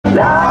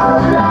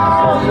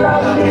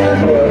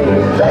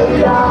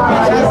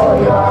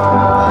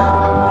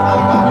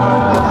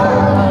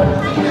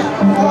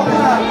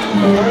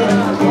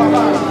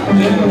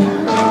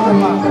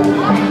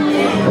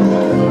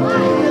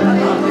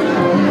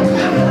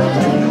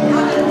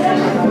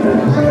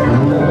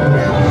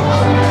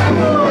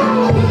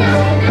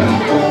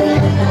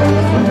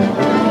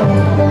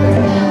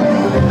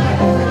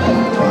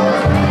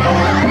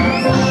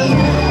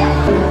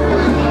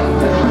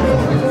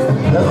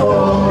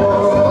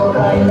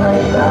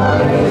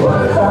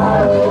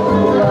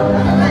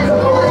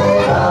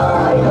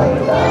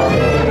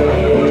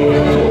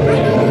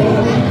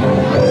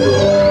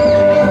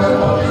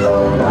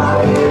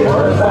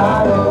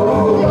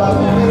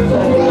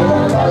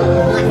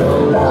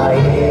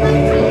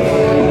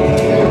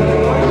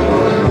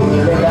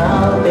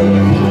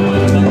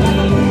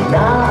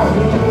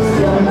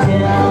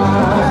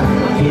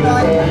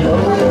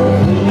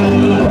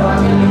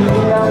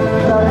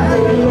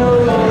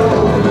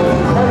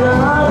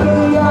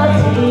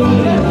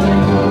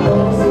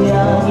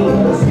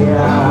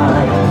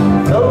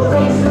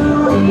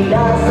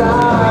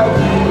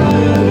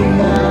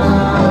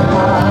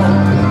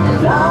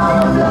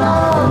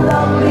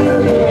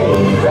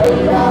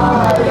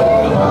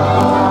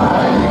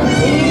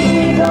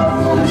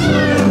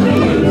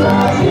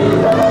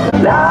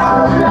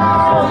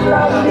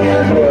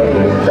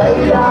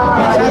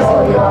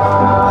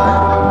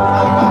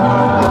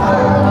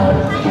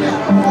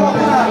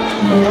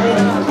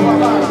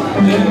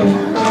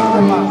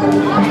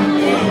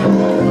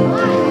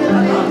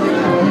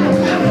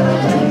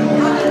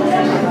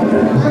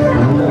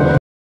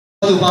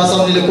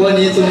Pasam ni lekua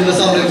ni tu ni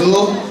pasam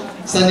legu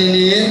sani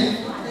ni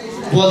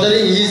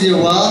boleh easy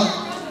wa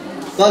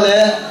kalau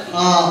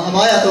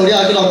amaya tu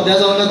dia kalau dia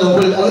zaman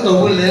tu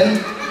double len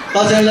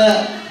pasal le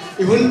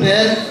ibun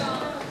pen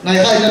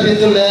naik kai nabi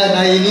tu le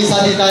naik ini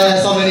sadi tay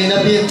sama ni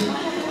nabi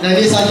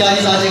naik ini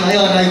sadi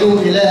ayo naik tu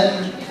ile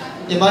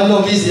iman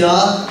lo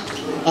visa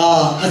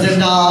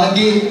agenda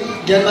lagi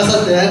dia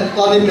pasal pen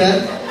kami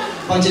pen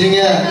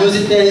pancingnya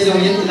music dia izong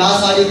ini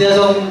last sadi dia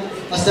izong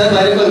master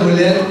baru kau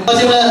boleh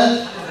pasal le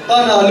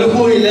Karena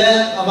lupu ile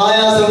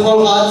amaya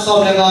sengkol kat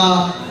som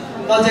lenga,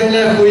 kacang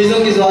le kui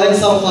jong kisah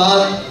som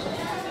kat,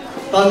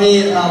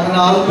 kami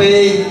kenal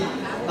pe,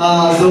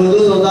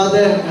 zodu zoda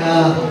deh,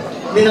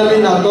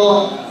 mina to,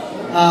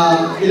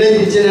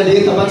 ile bicara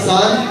di tempat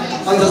san,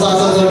 angsa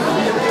san.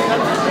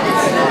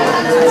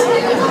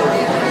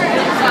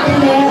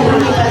 Ile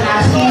bagi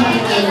penasih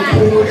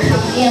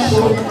yang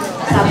pun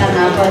sabar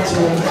apa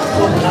je.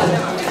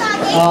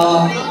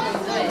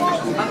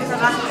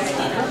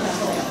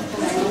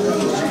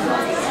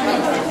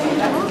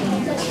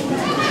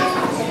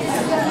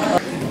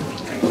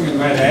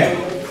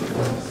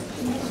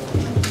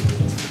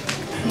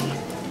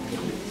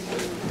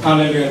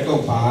 Haleluya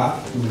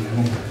topa,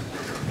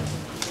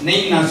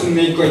 ni nasung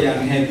ni ko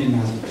yan happy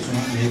na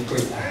sung ni ko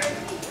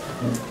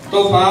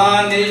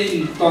topa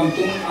ni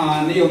tontung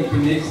ni om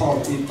pini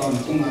kopi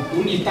tontung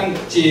tu ni tang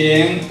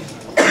jeng,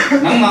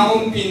 nang ma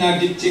om pina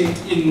di jeng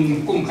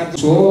in kum kat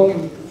so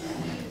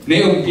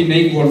ni om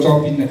pini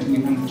workshop pina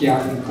tingin ang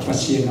kya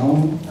kapasya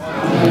no.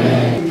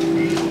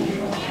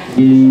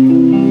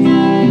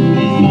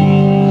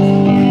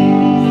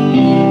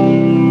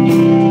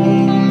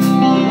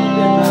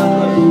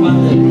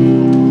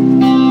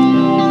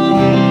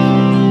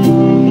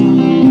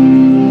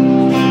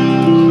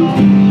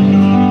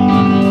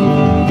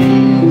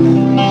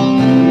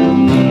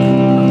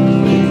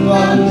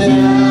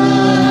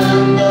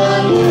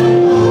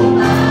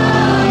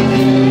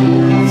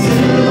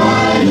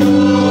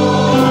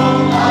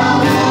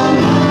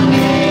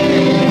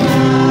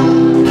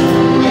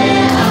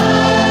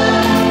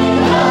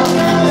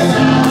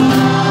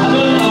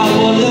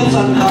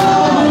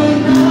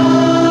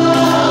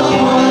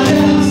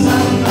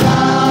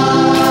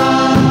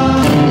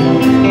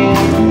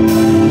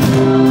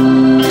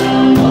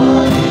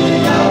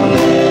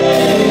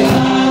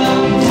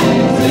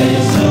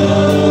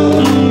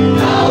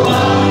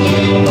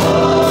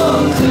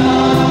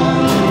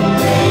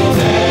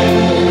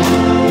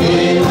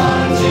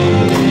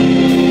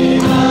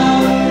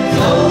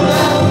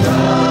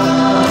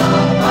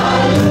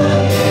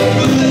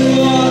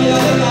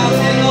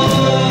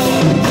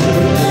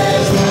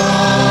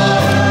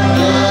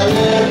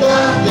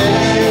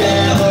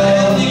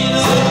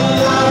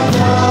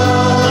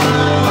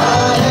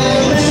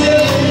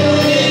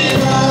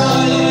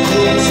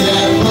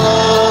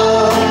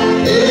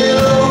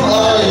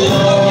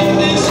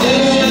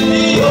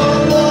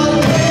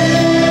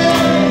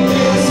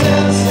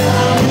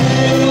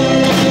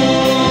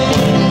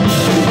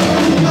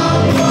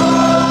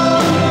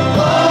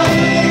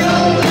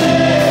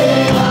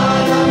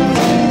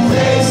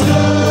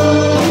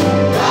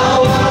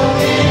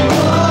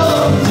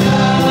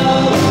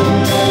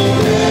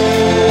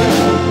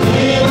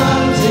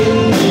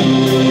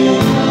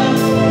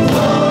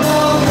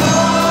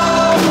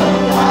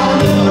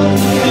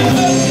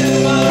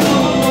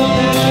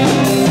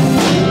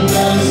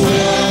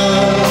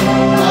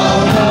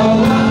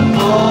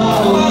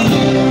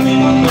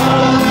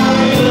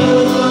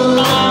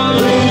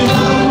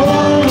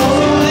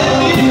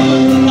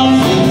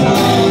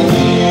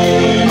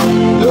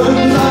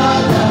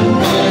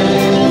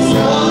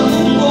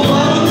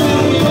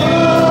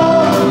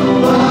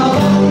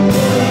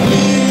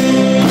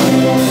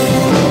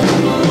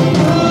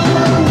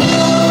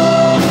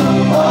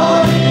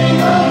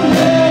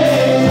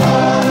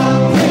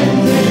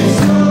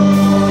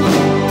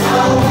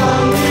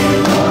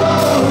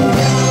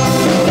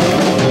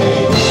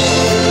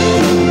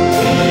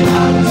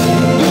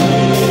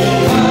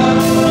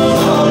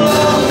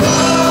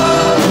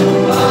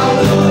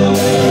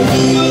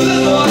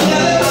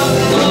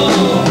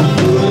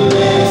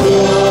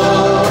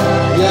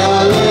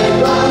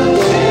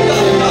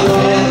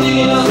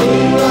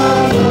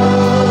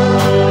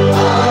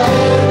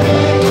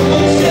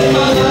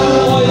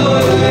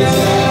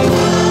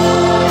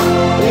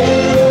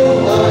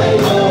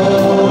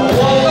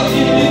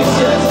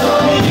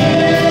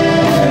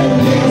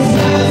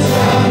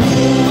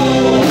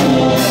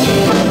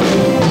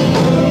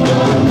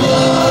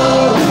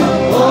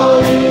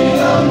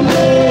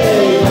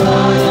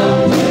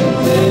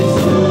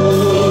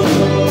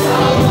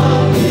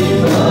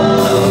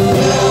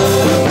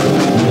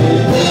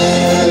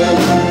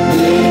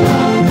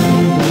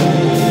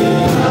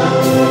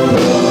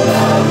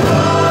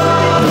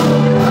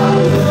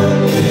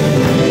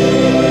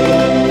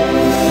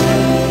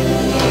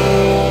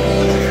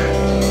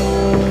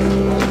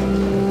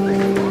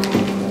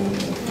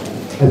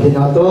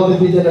 đó với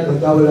bây giờ là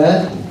cao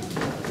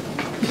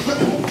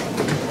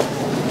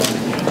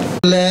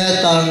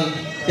lẽ tăng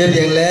cái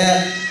việc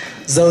lẽ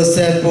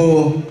Joseph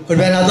Puคนเ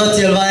ป็นอาตัวเ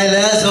จียวไว้แ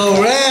ล้ว so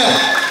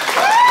rare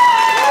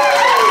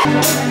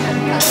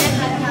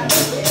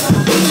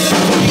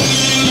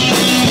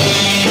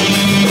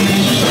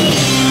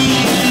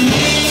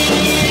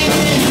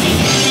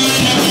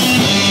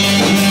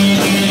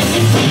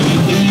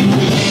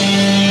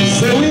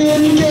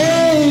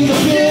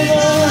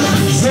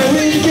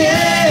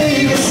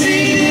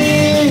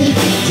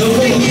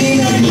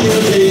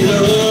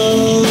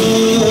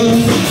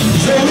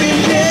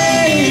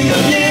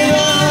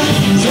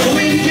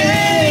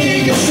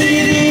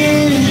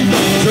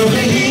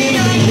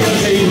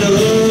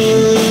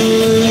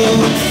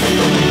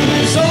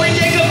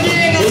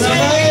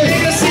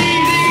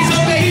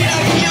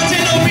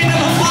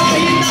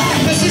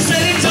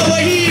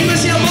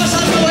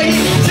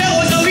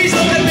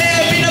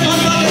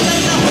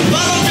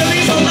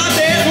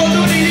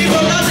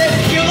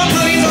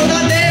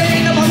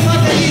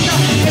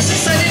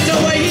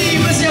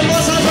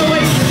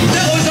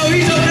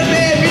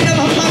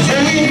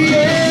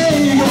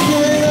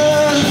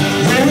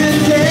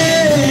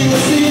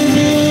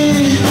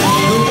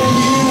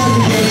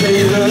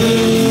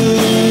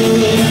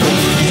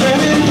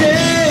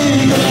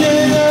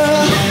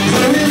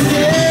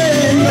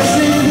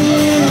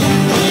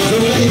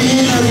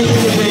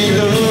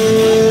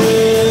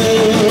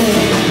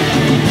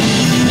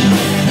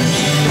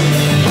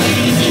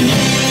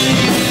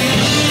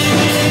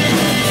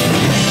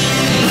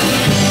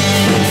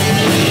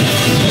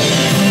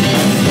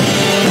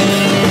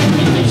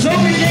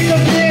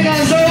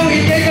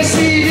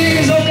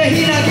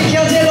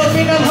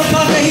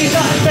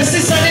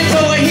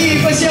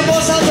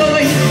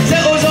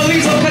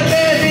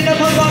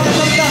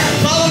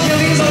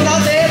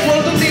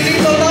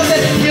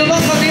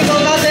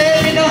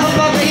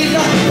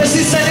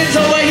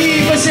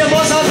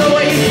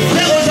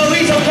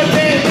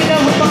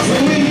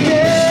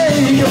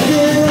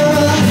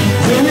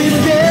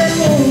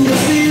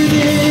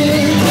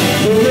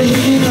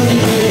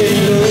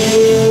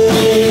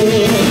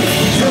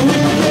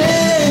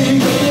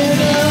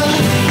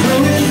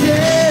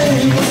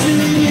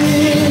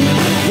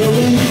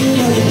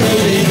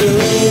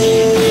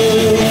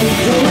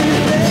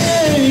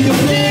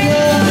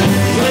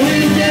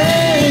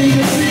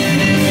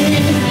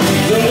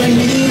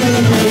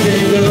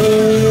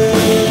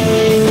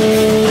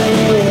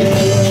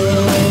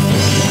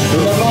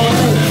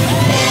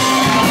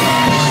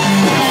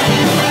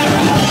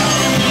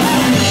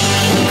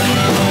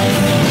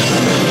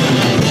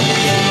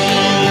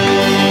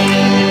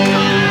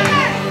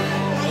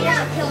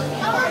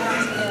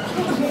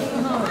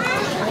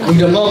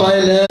Đừng có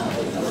bay lên.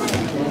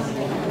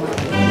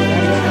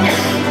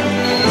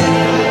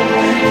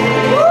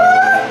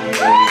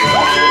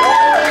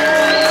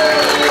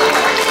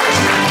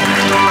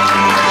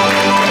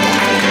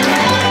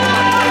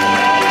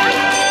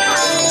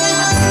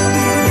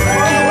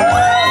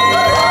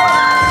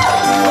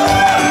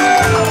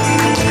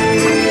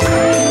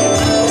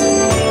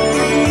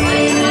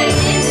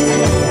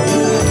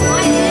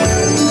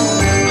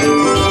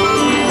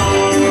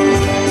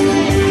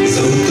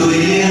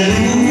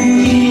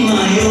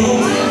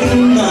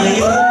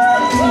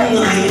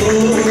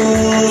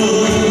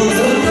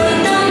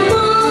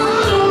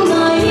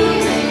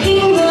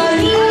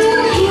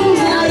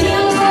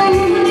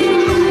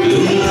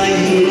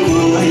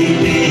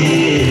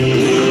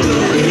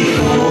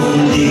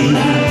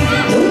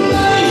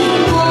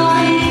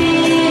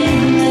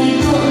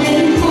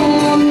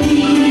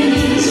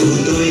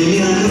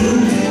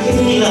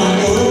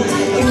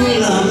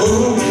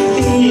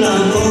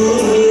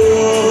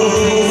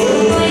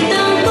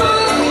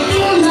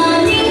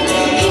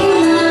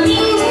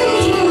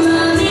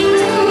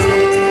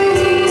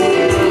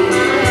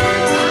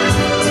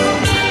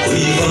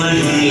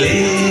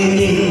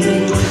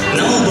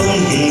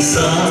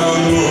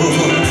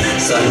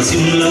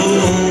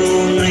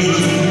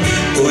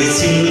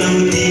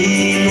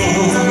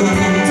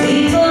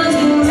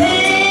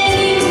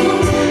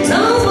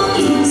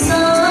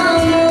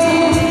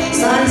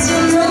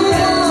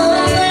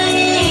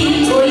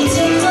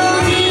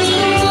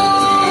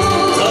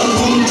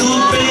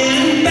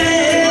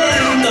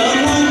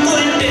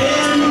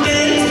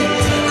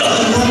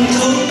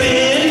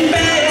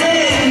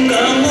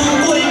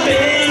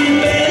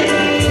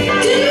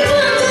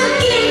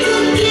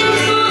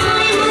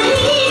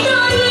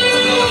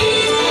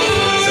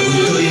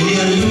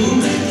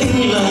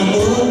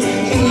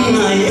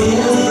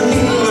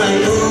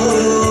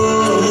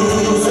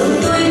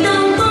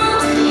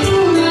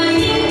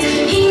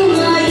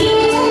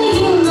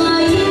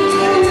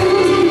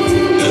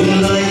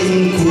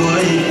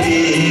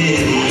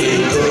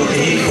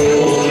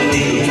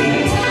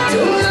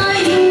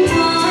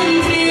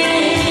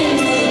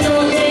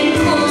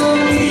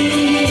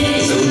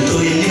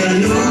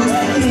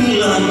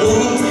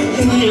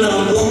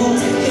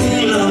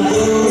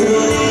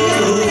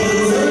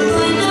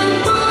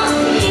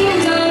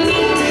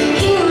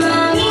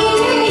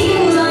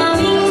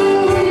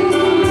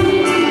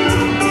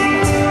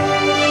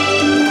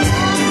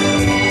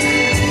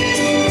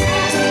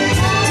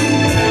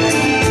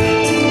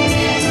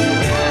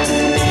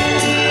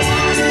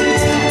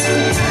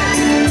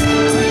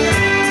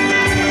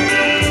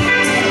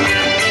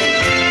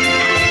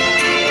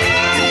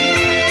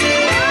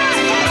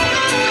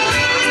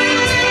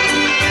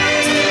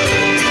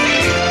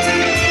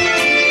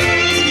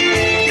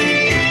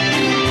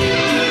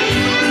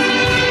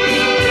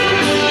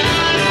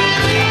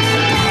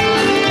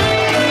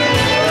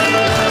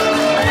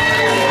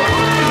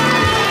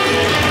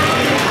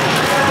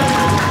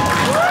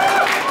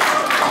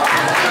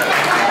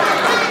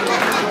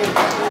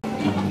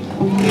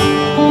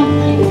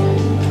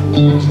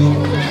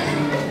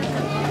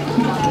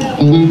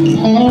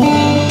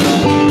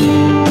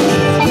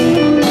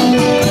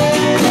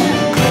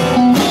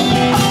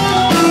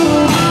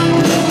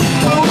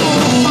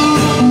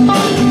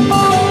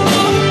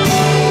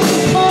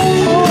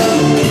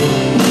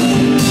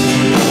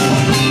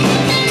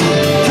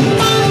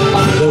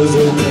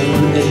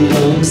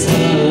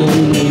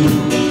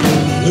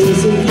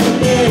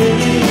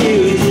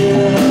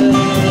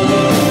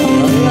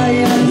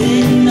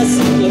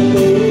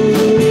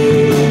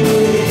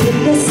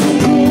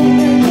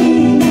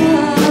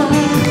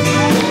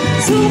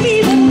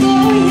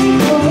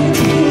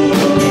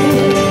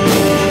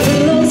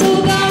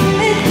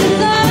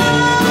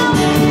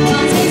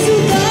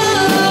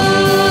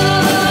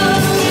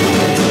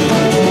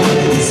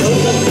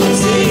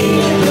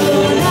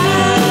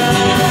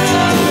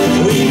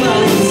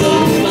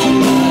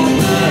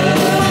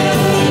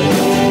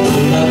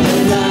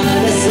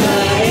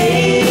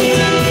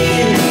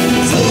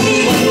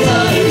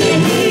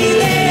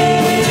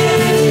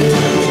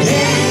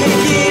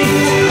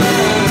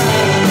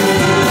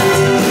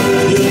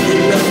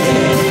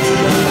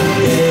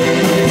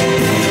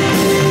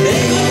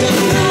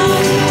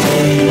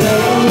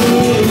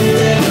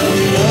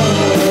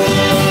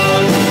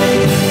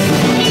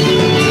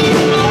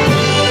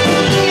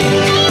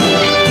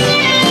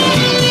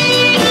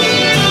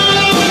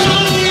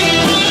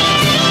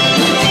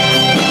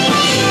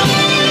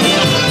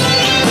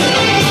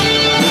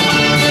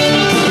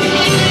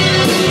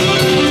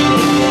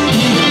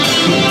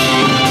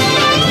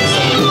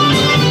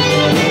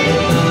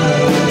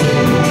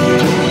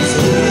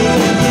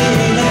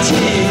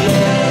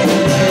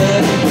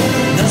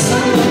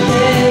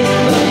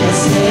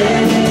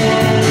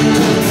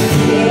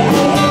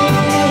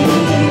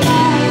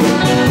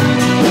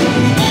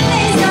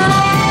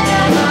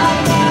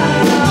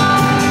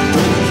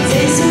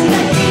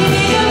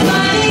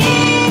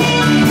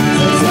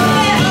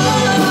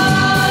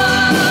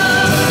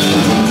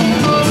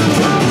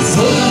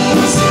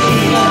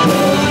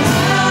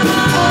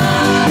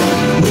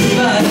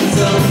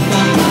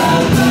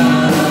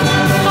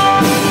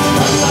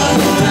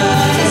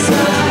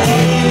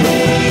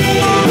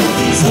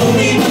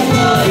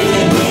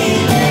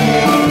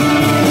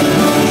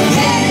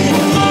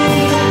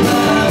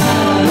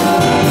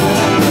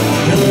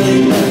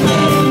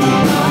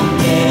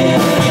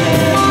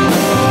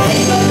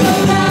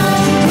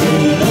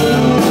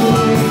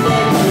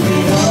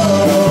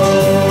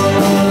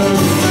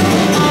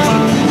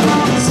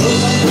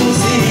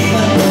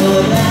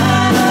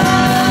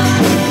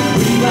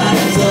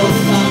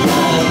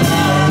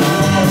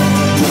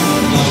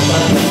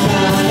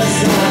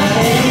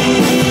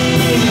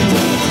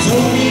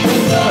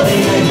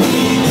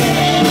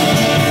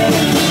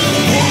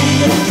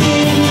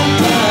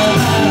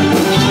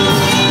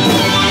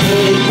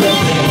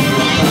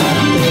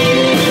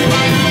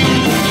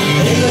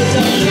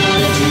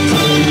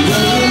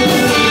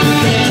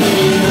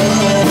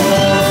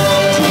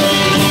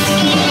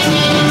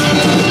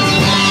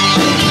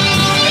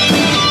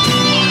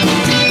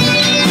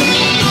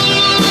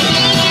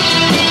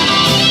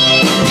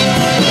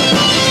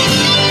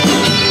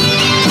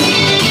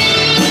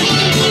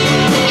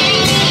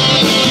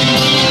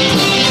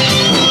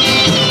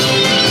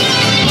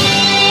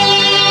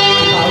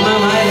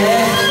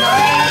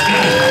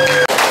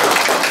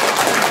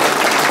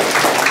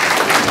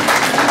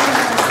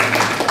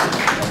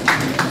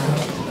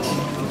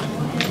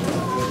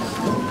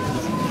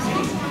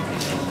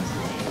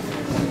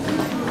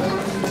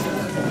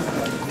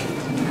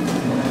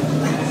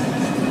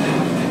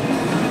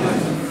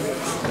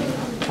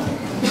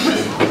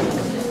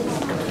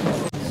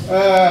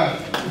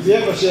 biết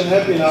có chuyện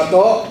happy nào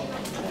đó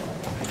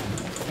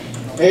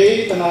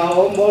ấy ta nào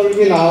ôm bố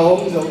cái nào ôm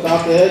rồi ta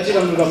thế chỉ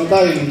làm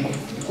tay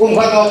cùng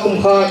phát nó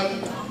cùng phát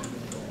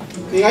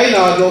thì ngay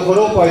nào rồi Khua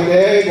Do Pawi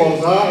thế bỏ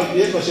ra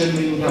biết có chuyện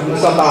mình làm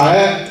sao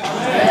tải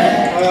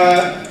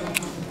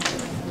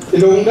thì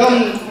lùng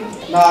đâm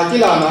là chỉ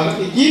là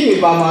cái chí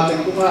người bà mà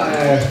cũng là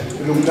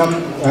lùng đâm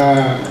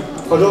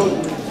Khua Do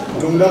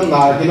lùng đâm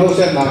là cái nô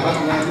sen là các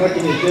nó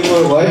chỉ để chơi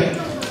vui vậy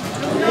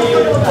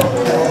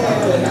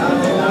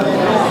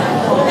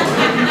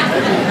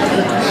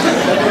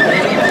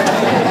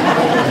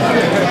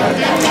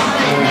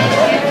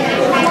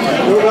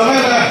rồi đó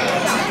này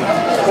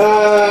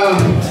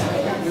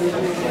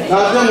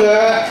là trong người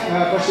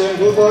phát triển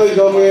của tôi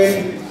do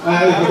mình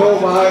Khua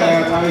Do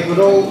Pawi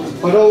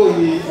Khua Do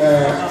thì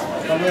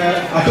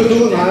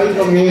atutu nai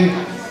do mình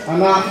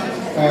anak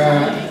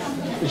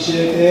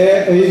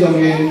isite ấy do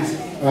mình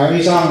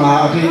isang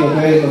athi do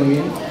mình do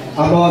mình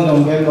abon do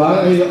mình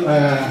và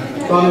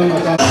con mình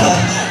mà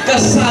các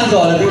san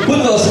rồi là bút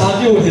rồi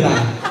sáng yêu thì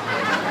nào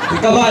thì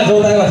các bạn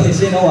rồi đây là thì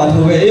xin nó hoàn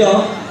thủ về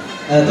đó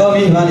tôi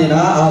mình nói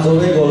là rồi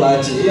đây gọi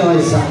là chỉ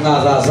sang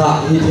ngà ra dạ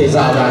thì thể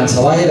dạ đàn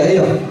sói đấy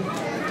rồi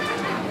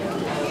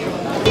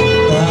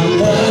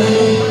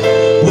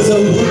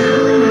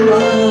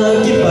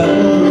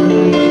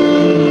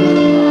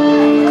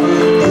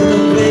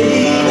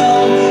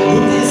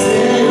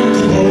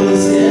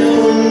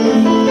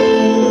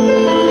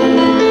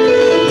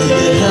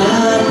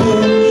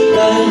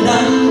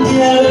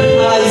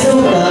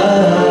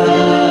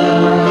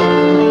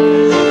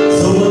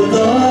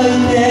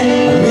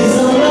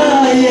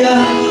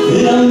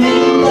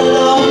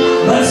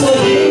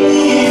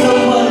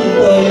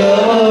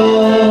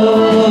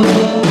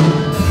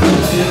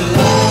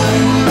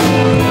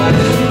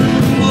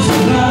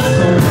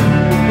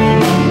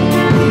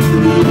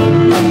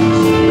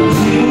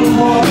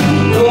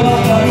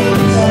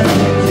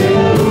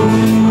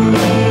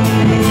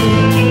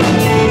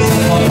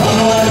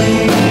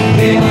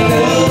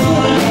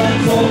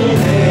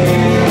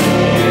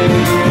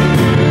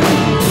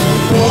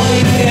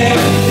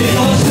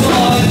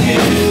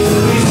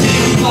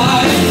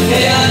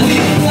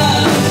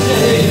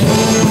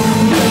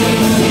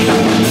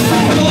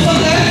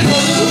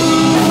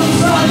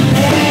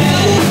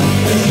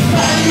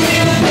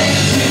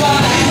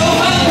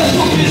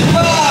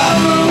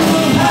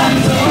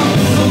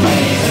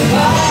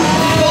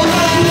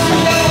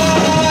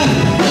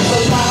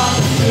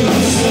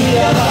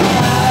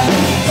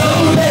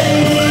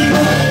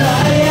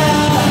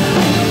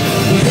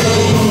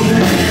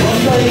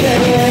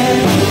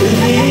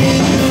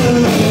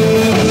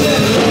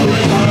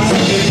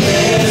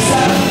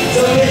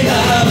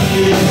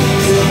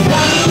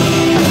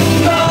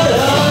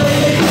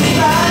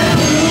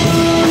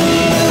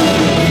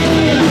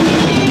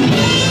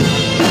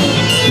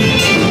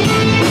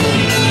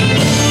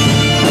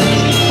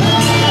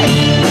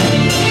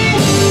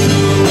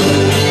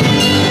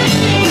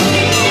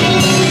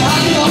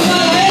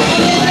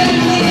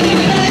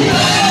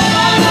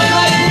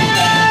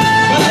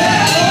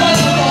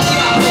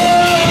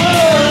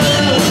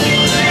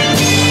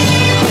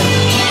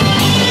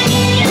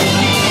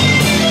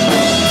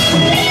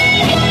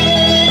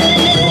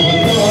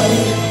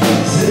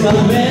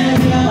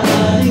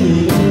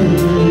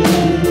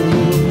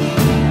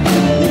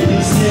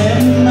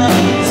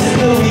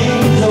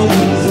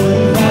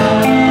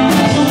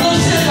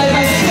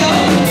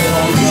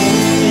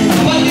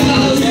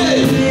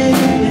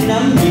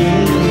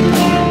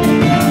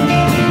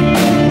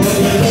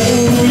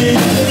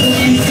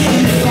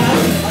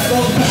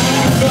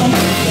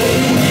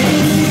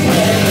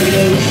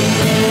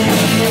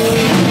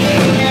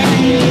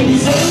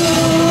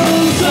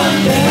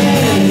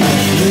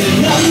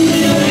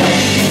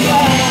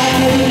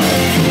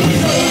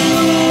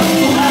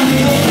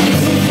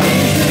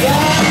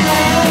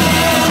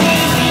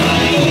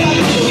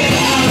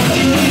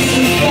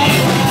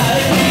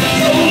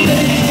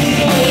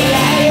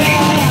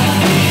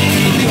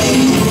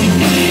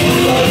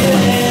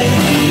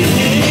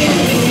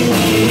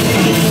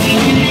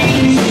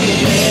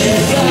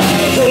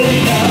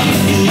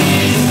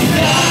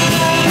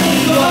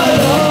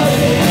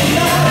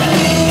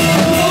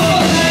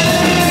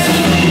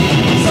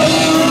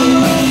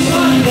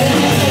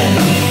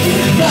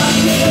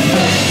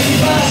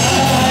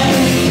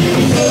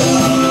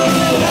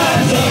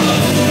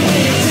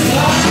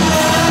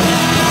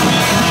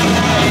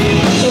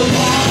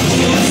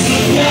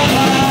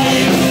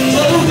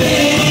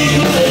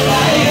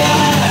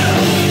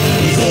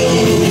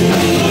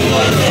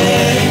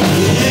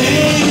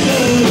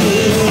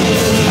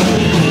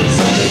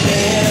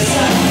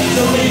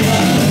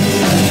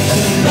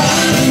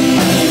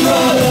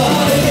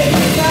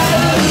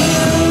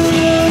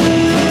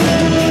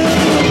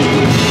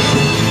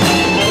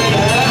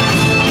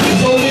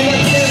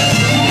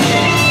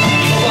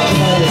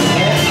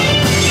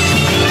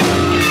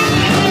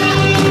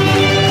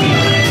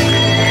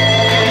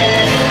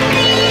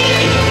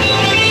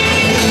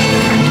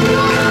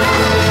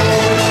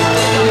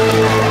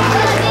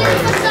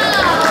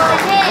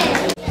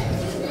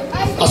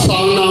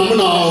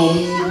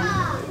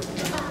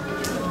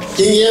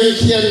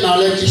pian na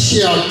le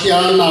kisia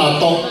kia na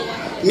to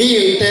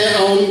mi te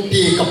on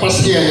pi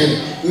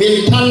kapasian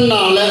min than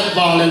na le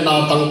wang le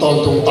na tang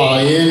ton tung ta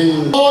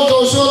in o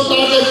do so ta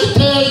le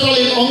the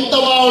dalin om ta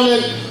wa le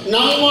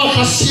nang wa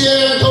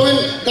khasia toin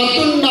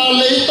katun na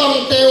le tang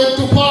te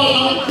tu pa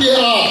nang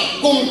pia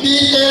kum pi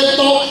te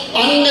to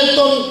an ne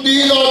ton pi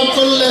lon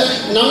kol le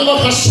nang wa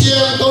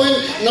khasia toin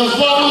na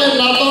wang le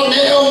na to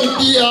ne om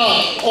pia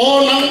o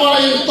nang wa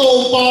in to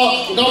pa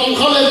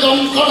gam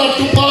khala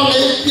tu pa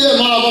le pia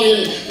ma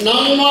bangin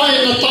nang wa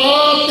in ta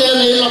te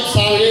ne lap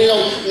sa le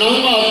nang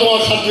ma to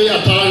khatri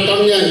athan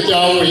kam yan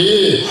chao hi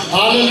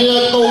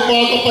hallelujah to pa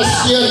ka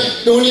pasien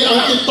duni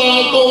ang kita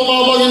to ma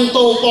bangin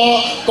to pa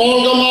kol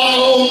ga ma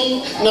om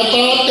na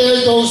ta te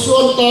do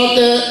suan ta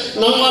te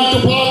nang ma tu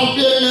pa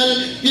pian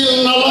pil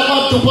na la ma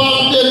tu pa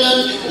pian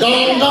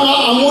gam da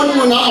amun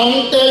na ong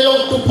te yo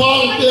tu pa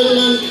pian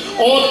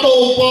o to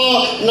pa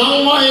nang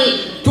mai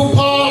tu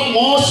pa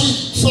mo si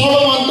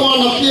Solomon to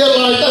na pia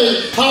lai tai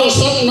hau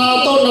sat na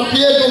to na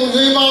pia dung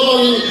zui ma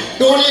bangin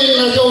duni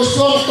na do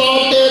suan ta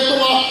te tu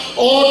ma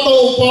o to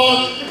pa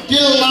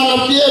pil na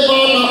pia ba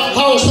na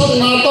hau sat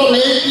na to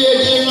nei pia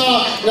ding na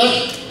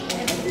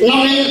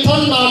namin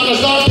than na ka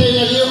za te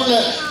na liun le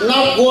na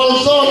gol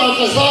so na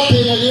ka za te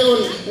na liun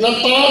na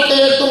ta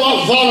te tu ma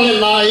wang le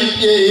na i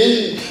pia in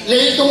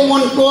le tung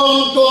mon tuang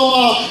to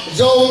ma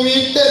zo mi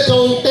te zo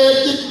te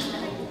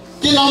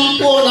kinam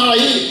po na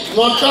hi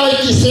makai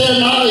ki se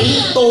na hi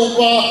to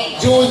pa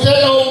ju te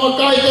o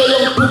makai te yo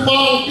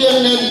kupang pian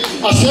nen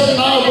asen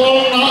na bol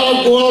na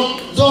gol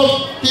zo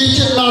pi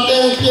chin na te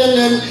pian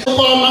nen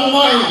pa nang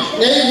mai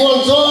nei gol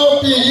zo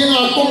pi yin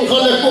a kum kha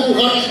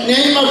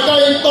nei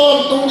makai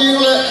ton tung ding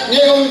le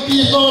nei om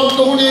pi ton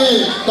tung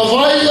ding ka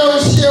vai yo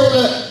siêu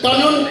le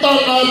kanun ta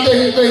na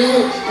teng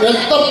le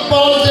tap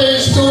pa je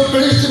stu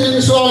Christ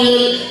min so ye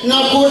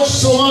na kut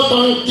sunga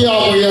tang tia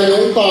ho ya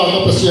yong ta ka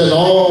pasia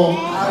no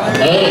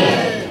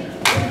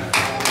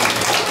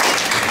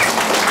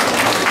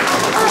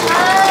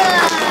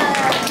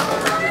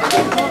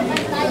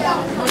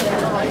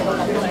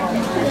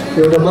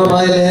Điều đó mà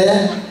mai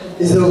lẽ,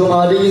 isu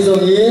kemari isu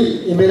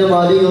ini, imena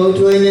mari ngau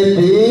cuy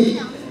nyepi,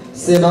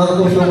 senang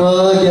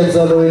kumpunga kian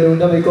saloi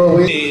lunda miko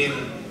hui.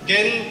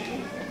 Ken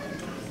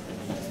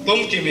tom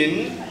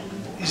kimin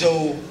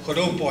isu Khua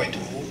Do Pawi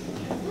tu,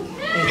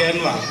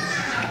 ken wa,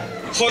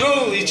 Khua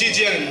Do ichi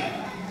jen,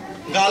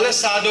 gale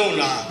sado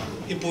na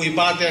ipu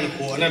ipaten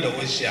Khua na do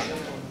isya.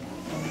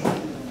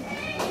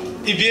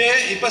 Ibie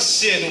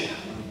ipasien,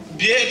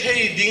 bie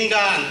thei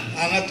dingdan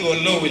anga tu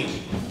lowin.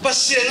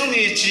 Pasien ông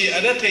ni chi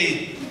ở đất thì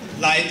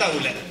lại tàu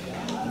lệ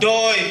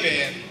đôi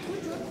về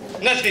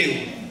nát hiểu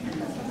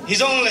hi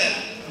dong lệ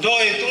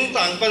đôi tung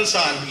tang pan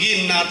san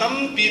gin na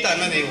tam pi ta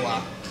na nei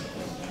wa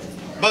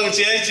bang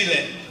che chi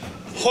lệ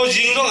kho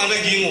jing dong ana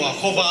ging wa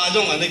kho ba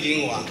dong ana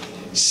ging wa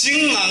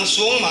sing mang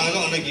suang mang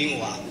dong ana ging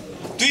wa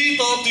tui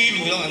to tui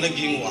lu dong ana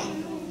ging wa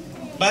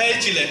bai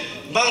chi lệ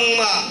bang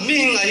ma mi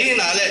ngai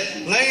na lệ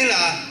ngai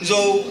na zo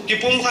ki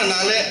pum khan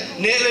na lệ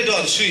ne le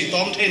don sui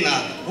tom the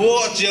na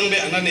wo chiang be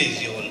ana nei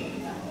ji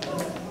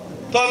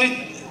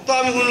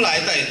tomi hun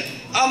lại tại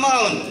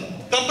amaun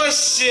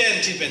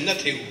kapasien chỉ bên nát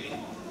thiu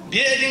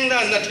bia ding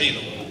dan nát thiu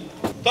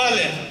ta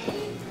le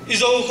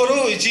izo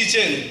khoro ichi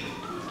chen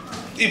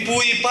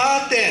ipui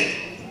pa ten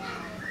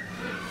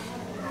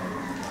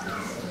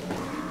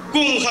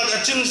cung khát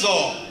achim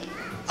zo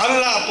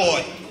Allah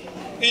poi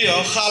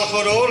iyo khal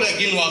khoro le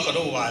ginwa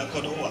khoro wa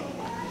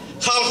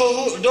khal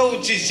khoro do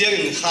chi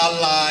chen khal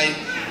lai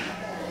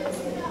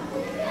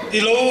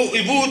ilo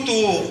ibu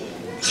tu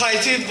khai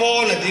chi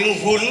vo na ding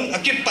hun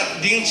akip pat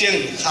ding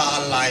cheng kha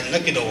lai na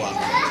ki dowa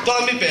to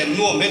mi pen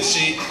nuo met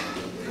si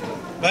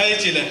bai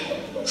chi le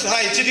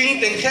khai chi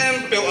ding teng khem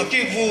pe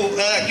akip vu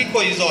ki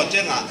koi zo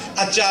cheng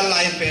a cha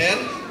lai pen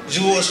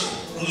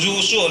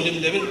ju so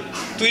lim le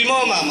tui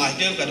mo ma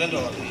kem ka dan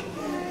ro ni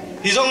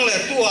hi jong le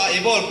tu a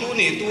ibol tu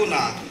ni tu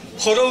na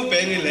khoro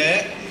pe ni le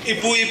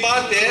ipui pa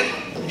ten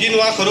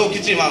ginwa khoro ki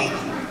chi mang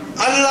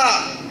Allah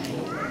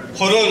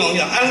khoro nong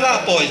ya Allah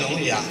poi nong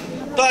ya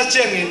ta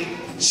cheng in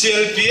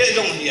siêu bia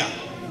trong nhà,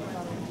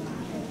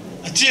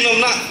 chỉ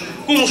nôm na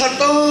cùng khát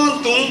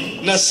tôn tung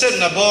na sen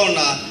na bol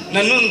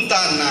na nun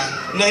tan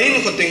na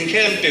hin có tình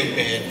khem bèo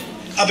bè,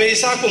 abe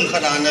sa cùng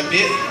khát na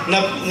bia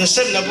na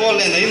sen na bol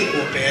na hin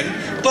của bè,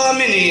 toa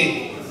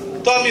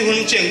mi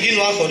hun cheng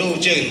ginwa Khua Do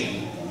cheng,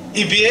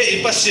 ibia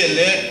ipasiel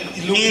le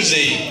lung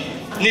zai,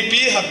 ni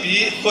pi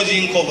happy ko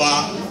jing ko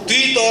ba,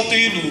 tui to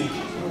tui lu,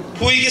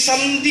 pui ki sam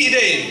di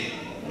de,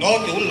 lo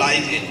ki un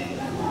lai de,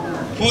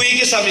 pui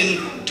ki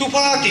samin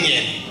thupa kinge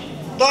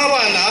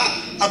tawa na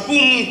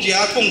akum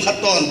kia kum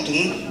khaton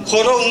tung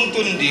khorong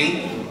tun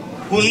ding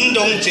hun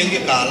dong cheng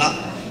ki kala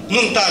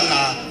nung ta na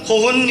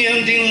khon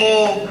niam ding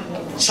mo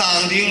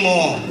sang ding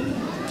mo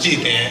chi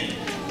te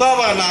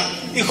tawa na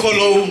I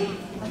kholo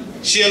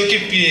sial ki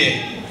pie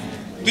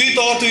tui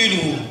to tui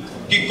lu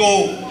ki ko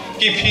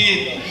ki phi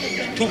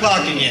thupa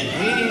kinge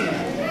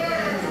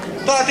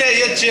ta te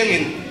ye cheng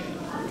in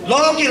lo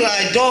ki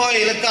lai doi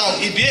la kau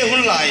I bie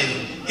hun lai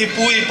I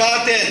pui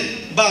pa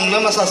ten bang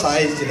nama sa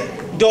sai chile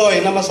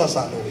doi nama sa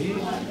sa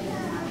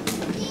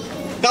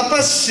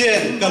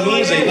kapasien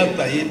kalung zai na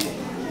tain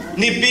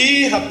ni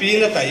pi happy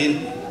na tain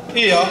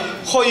iyo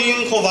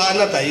khoing khowa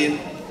na tain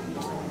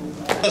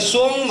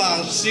song ma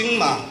sing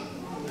ma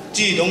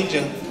chỉ đông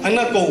chừng anh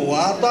là cầu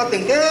quá ta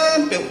từng cái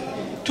biểu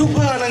thu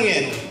pha năng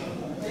nghe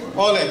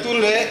ở lại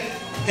tuân lễ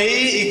ấy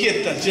ý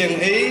kiến ta chừng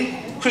ấy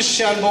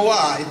Christian bảo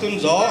à tuân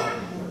gió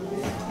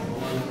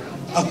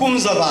à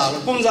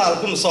cũng ra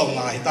cũng sòng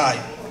ngài tai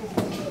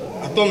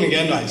à tôi mình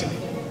nghe lại chứ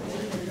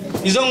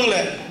ý giống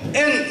lệ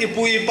em ý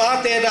bùi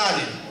ba tê đa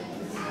đi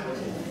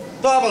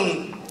ta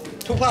bằng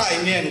thu pha ý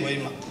nghe vậy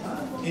mà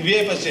ý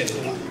biết phát triển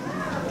đúng không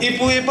ý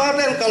bùi ba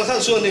tê kalau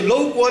khát xuân thì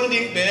lâu quan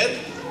định biết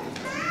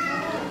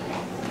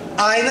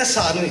ai na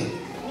san ni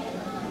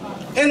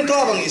en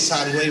to bang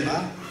isan hoi ma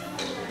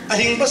a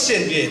hing pa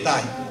sen bi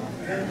tai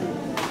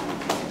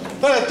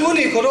pa tu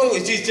ni ko ro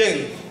chi chen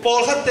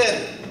pol khat te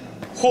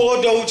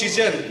kho do chi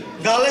chen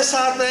gale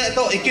sa te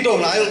to ikido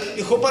na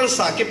i khopan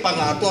sa ki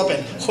panga to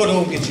pen kho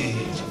do ki chi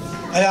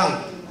ayang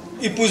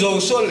ipu zo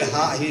son le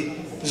ha hi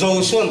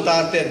zo son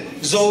ta ten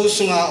zo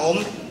sunga om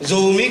zo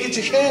mi ki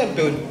chi khe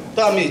pe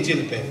ta mi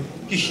jil pe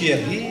ki hian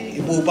hi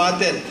ipu pa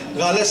ten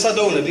gale sa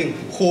do na ding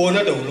kho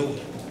na do lo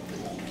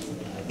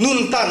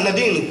nun tan na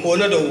ding ko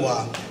na do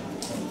wa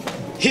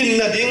hin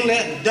na ding le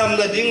dam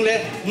na ding le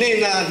ne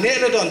na ne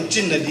na don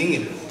chin na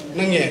ding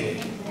na nge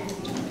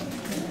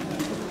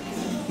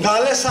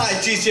gale sai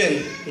chi chen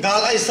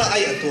gal ai sa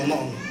ai atu ma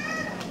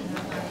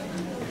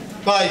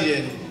ba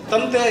yen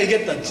tam te ai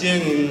get ta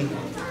cheng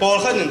pol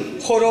khan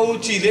khoro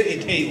chi le i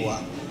thei wa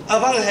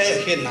awang he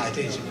khen nai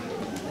thei chi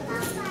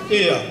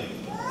iya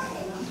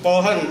pol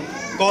khan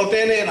kol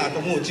te ne na ko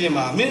mu chi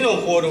ma min no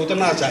khoro ta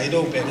na chai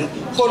do pe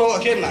khoro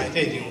khen nai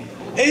thei ding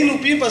ấy nụ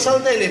pi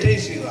pasal đây này thấy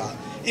gì à?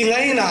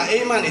 Ingai na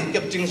ấy man ít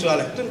gặp chính xóa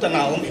lại, chúng ta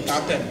nào ông bị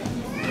cắt đấy.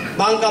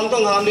 Mang cầm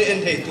tông ham đi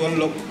anh thấy tuôn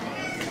lục.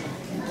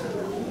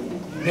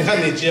 Ni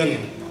khăn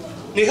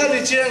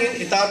ni chiang,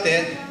 ít ta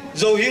thế,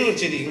 dầu hing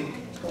chỉ đi,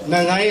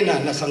 na ngai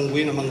na khang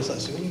bui na mang sa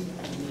su.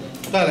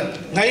 Ta là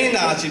ngai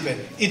na chỉ bên,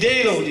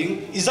 idei loading,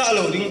 iza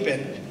loading bên,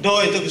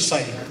 đôi tôi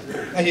sai.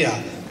 Ai à,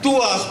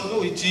 tua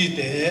số chỉ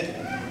thế,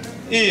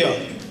 iyo,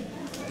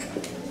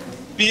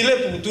 pi le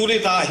pu tu le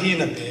ta hi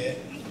na thế.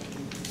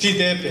 Chỉ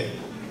thế pe,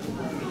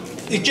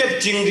 ikep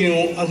chính điều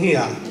anh hiểu,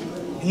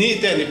 ni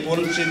tên ni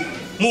bốn chín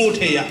mu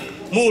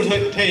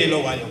thầy lo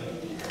vào用,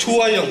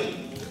 thua用,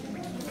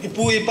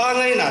 bùi ba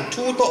ngày na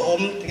thu to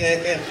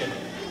cái,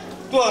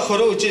 tua khổ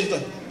đâu chỉ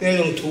tên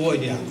用thua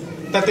vậy,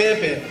 ta thế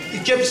pe,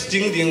 ikep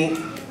chính điều,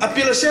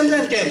 apil xem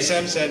kem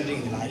xem điều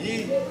lại,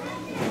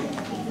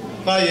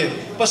 vậy,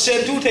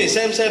 percent thu thầy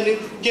xem điều,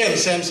 kem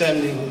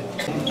xem điều.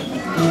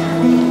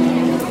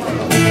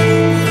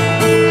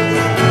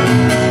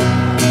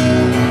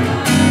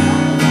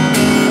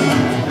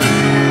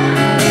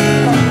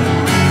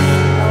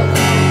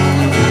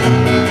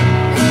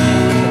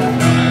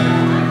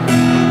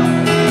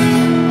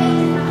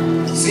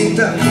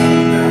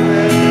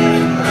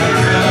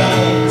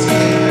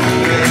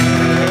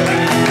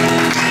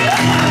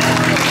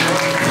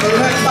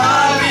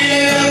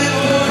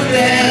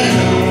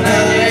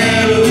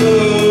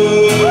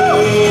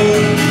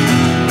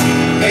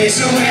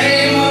 So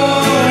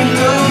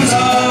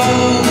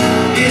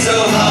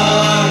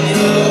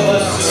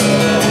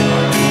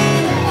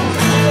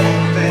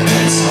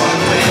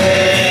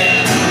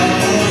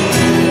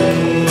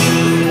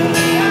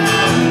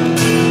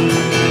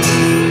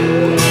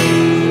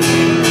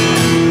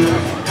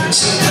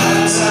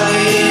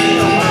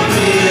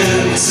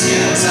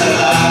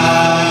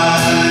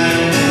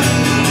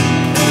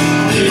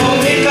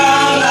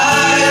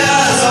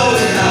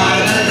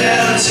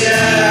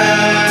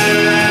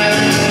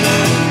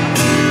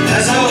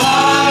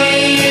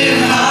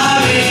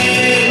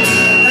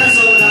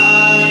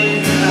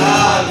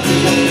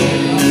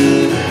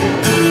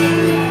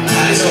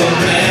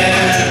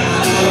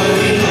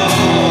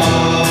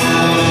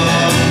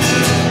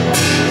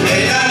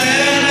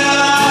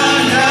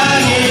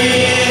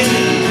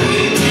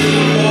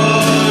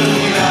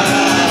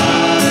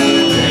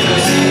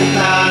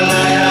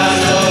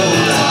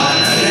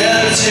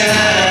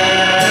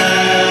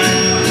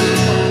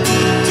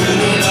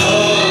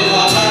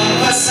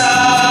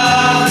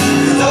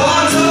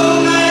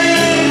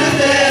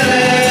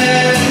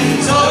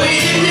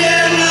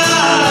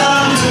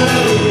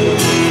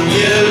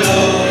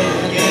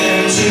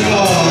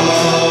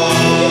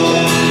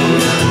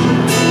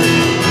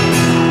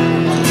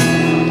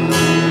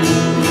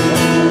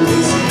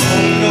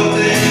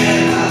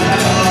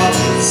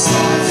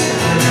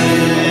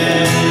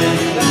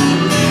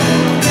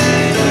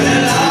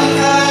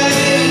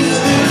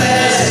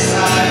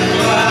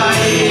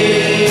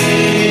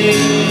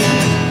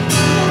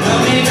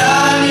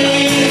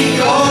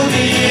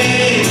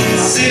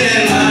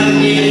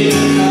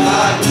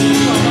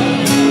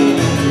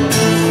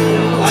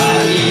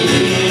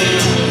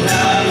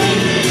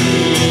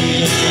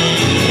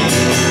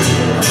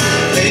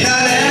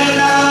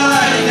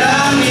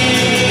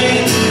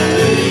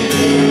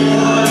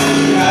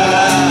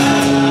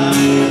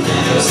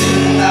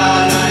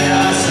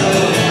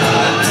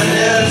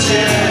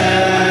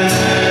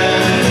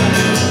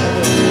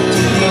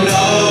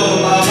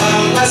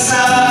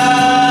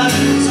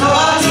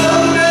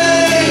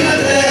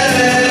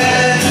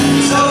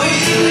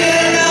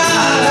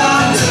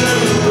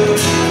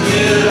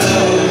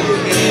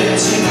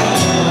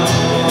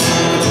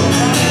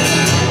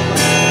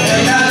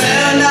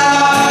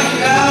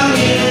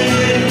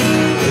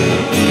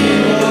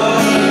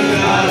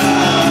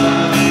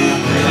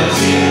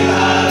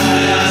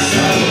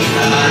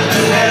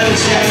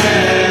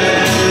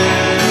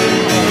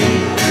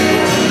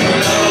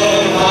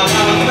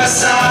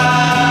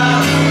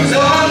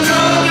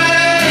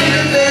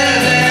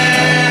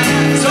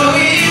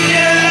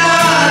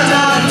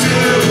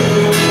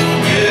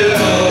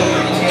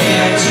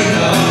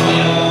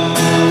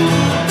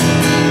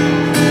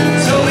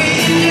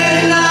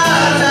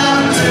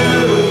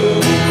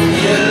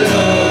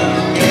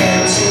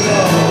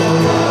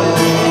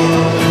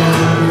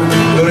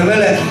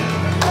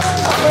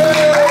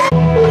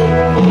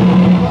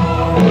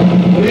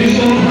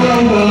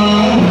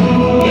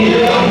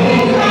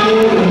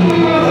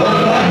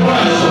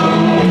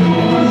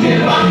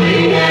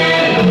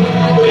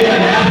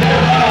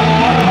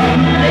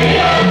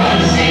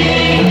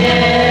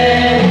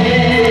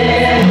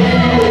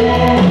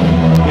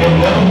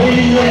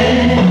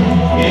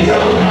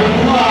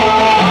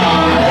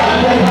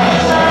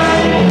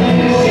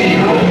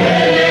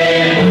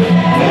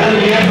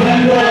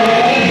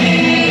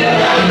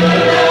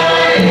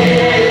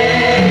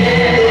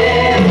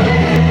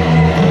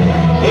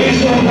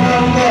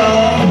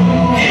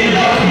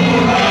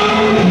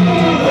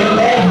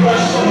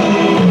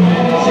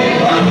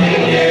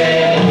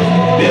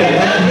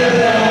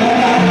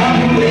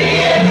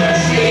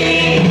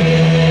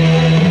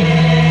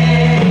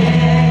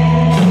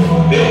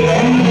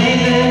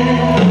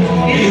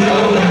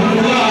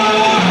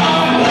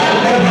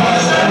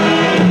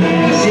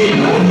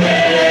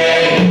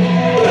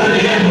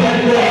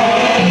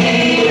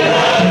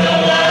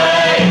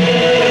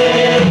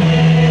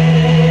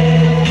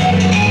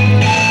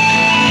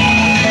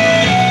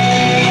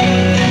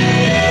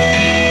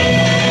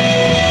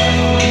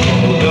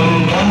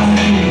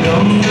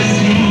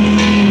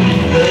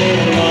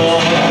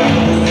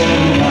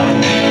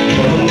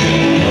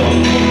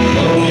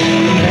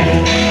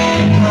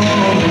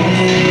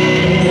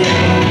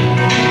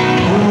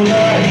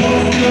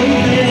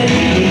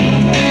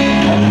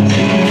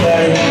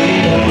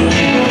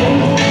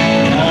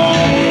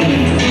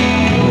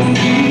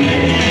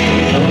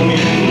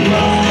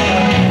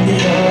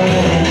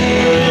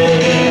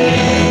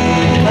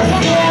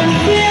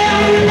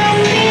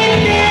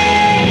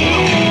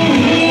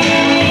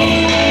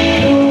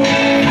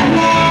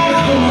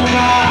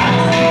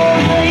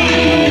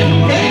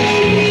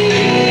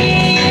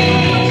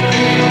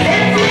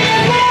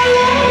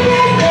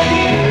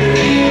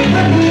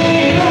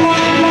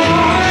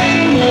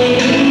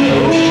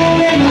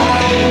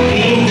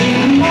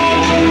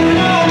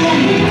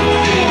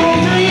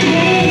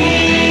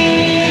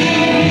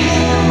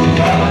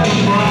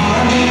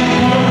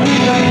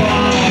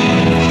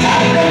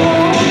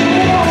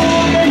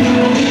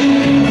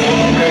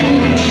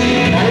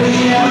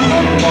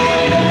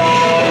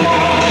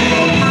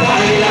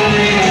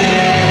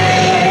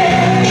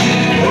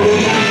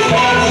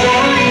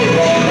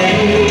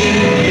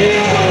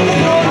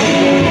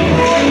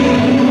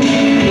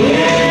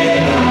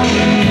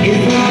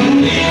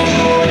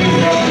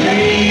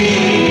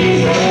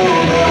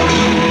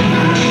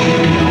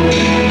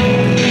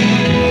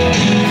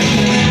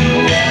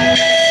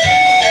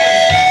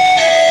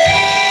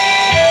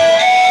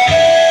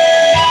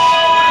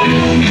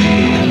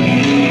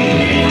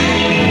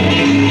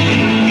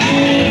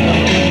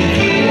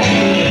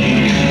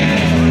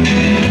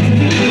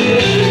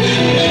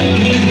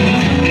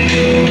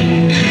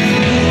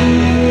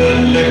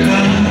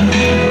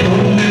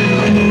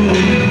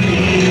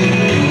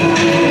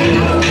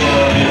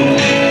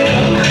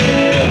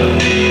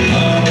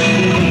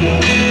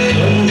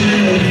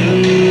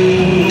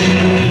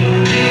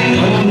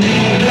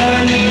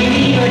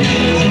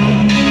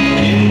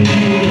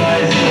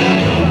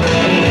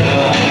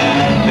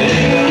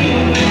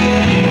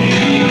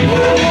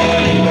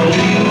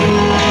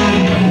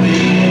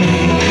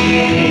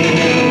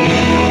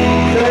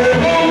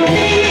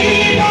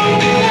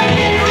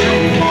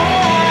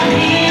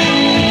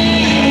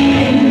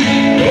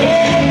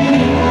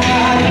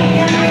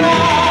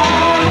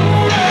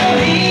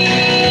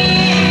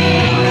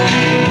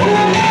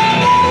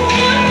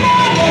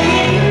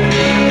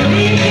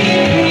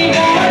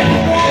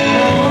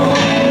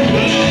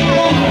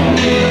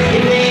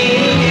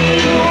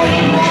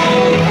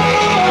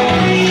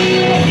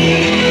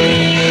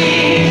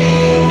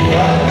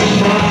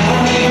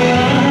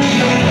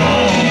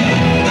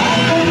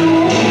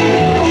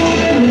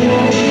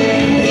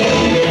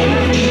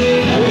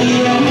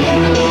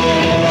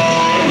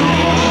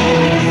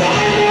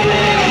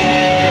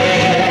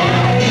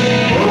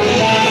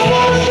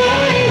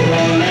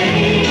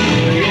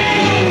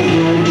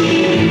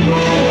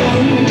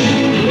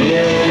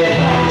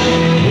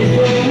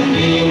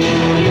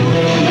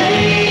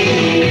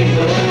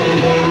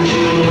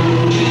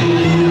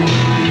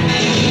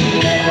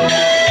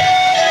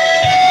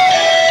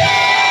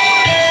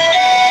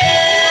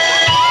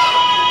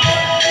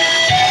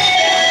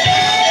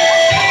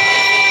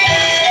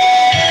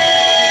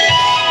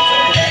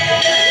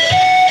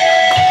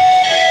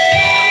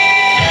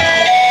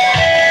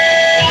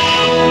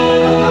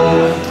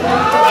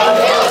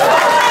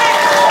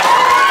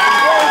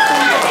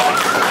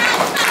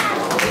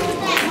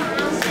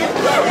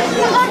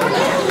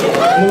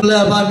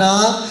Mula bana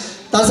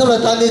tasawla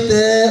tani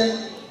te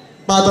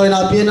bà tôi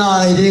là biến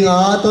ai đi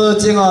ngã tôi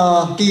chỉ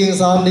ngã kinh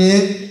sam đi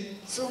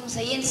Zoom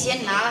sayin sian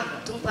na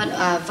tungpan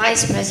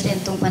Vice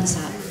President tungpan sa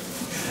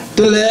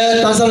tôi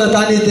lẽ ta sao là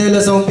ta đi tới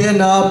là song biến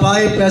na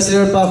Vice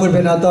President bà khuyên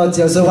biến na tôi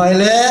chịu sự vai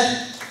lẽ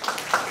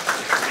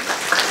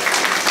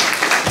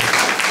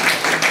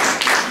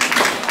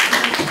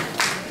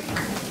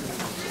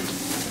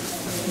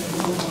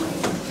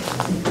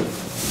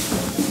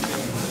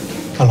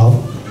Hello.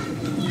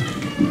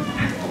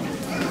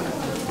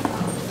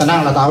 Ta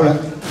năng là tao đấy.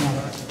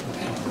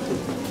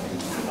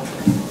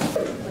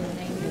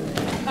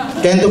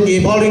 Ken tu ki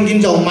bowling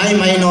kin jong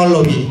mai non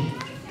lo bi.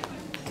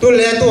 Tu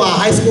le tu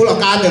high school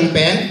academy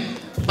pen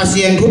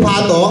pasien khu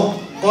pha to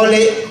ko le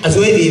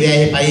azui bi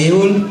ve pai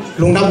hun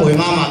lung da boi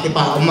ma ti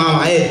pa ma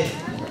ma e.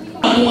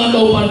 Aku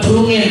atau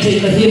panculung yang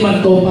cerita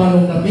himan to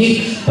panung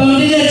kami.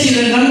 Pemilihan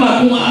cina nama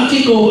aku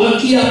akiko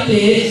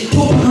akiate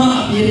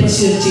thupha ye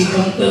pasir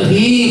cikang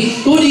terhi.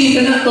 Tuli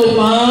kena to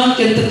pa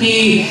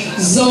kentaki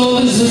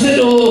zo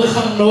zuzedo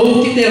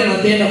khamno kita na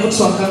de na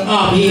khutsuang kang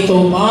abi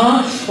to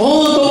pa.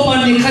 Oh to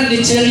pa ni khan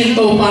ni chereng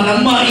to pa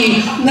nama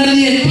I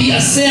nalien pi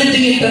asem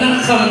dingin tana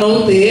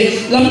khamno te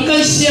lamkai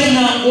siam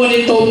na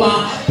ngoni to pa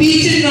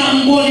pichin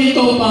na ngoni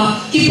to pa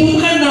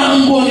kipukan na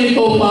ngoni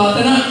to pa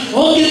tana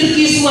oh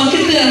kentaki semua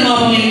kita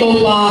mangin to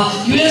pa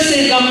USA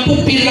gam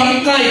pupi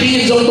lam kai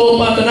di zo to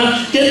pa tana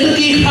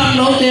Kentucky kham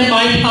no te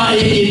mai pha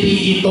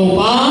APP to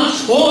pa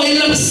o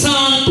ilam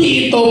sang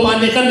pi to pa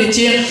ne kan ni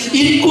che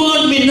in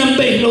kon min nam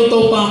pe lo to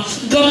pa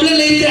gam le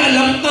le te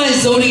alam kai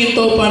zo ri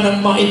to pa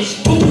nam mai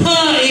pu pha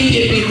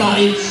APP ta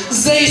I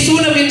zai su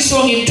na min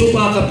song in tu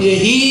pa ka pe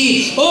hi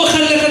o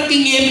khan la kan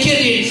king em ke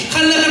di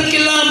khan la kan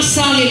kilam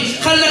sang in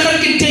khan la kan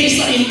kin te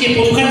sa in ke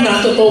pu khan na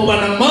to pa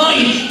nam mai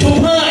tu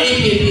pha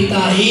APP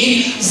ta hi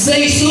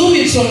zai su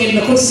min song in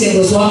na ko se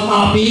ro zo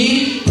abi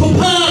pu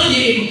pha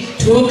pi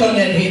Chúa cảm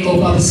nhận vì cầu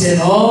bằng xe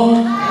nó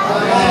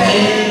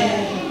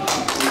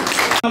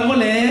Amen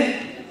lẽ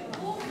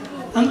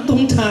Anh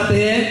tung thả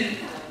thế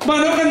Bà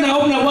nó cần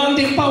nào là quang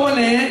tiếng bao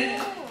lẽ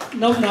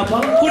Nấu nào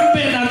bóng khuất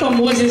bê nào tao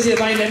mua xe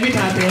bay này mới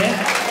thả thế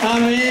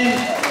Amen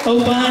Tâu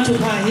ba chụp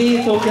hạ hi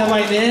Tâu kia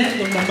bay nế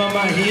Tâu nằm bà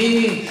bà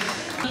hi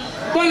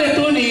Có lẽ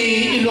tôi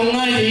đi Ilong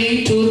ngay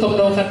đi Chú tổng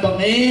đầu khăn bằng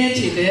nế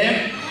Chỉ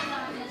đẹp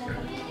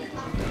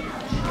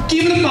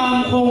Kim lâm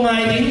bàm khô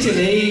ngay đi Chỉ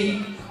đấy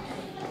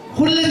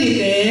Hôn lên đi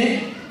thế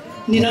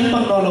Ni nang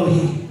bang no lo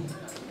hi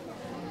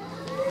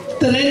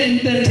Teren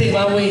inter thei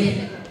ba wi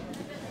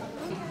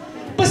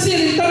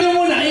Pasien ta me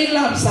mo na ai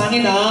lam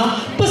sang na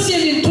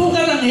Pasien in thu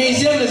ka nang he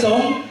jem le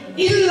zong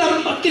in lam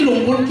ki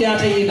lung bul kya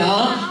thei na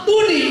tu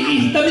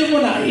ni ta me mo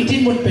na I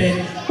tin mon pe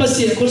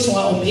Pasien ko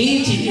songa om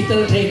hi chi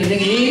itel thei na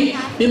ngi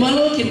me ma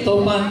lo ki to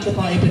ban thu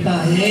pai pe ta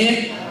he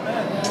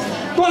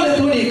Ko le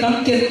tu ni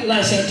kam ket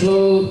la sang thu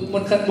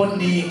mon kat mon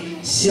ni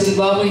sim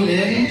ba wi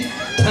len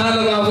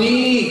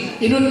Thalawi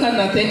inun kan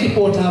na teki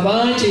pota ba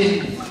chin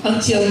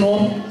Hanciem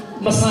nom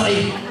masai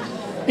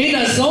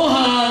ina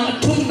zoha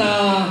thum na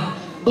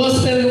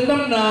gospel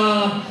lungdam na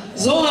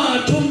zoha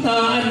thum na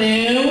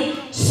aneu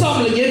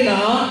som le na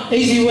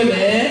eji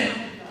wele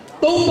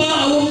to pa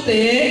awum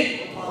te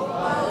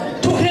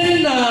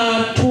thukhen na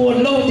thu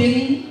lo ding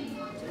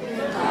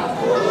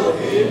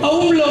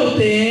awum lo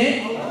te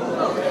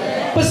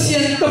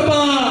pasien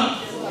tapa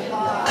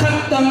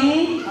khatang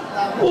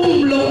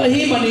lo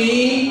ahi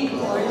mani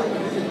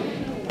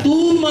tu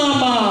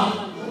mama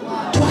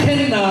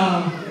thukhen na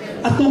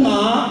atunga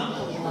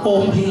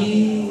om hi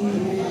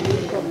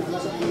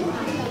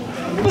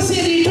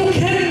pasiri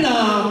thukhen na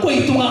koi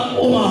tunga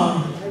oma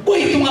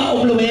koi tunga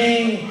om lo me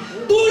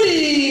tu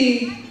ni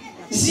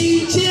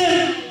jingchen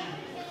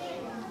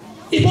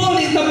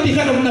iboli tam pi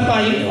ka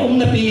om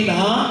na pi na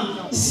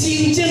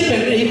jingchen pe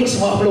ei ko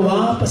swa om lo wa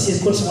pasir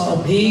ko swa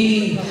om hi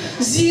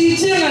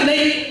jingchen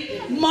anai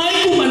mai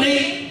ku manai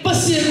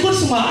pasien ko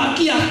suma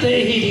akia te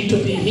hi ding to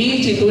pi hi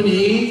chi tu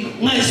ni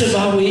ngai se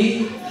ba wi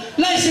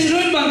lai sin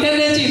run bang ke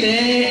le chi le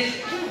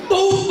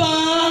to ba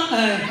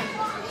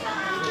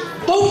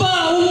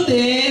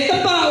te ta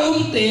ba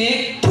te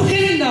thu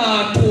khen na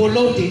thu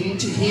lo ding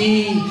chi hi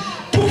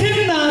thu khen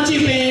na chi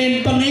ben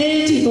bang e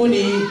chi tu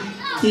ni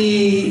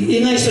i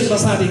ngai se ba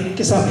sa ding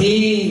ke sa hi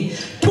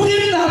thu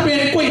khen na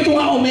ben koi tu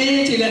a ome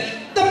chi le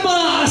ta ba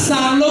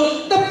asang lo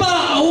ta ba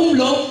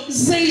lo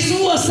Giêsu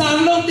asang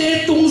lo te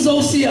tung zo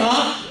sia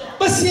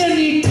pasien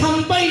ni thang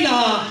pai na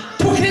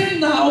thukhen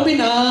na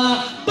omina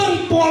bang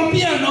pol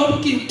pia no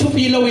ki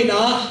thupi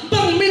loina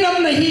bang minam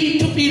na hi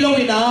thupi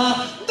loina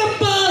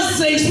tapa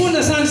Giêsu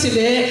na san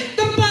sile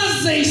tapa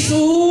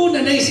Giêsu na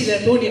nei sile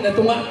to ni na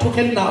tunga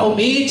thukhen na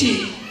omi chi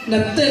na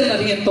tel na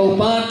ring to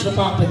pa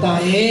thupa pa ta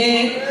e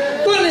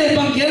ko le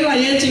bang ke la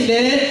ye chi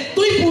le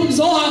tui pun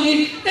zo hangin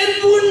en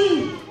bun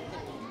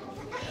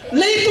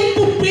lấy tung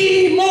pupi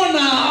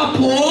mona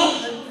apo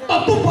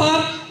papupa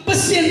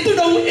pasien tu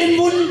đâu en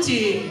bun chi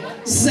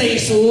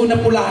Giêsu na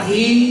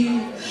pulahi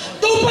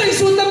to pai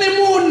su ta me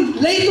mun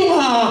lấy tung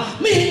ha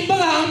mi hin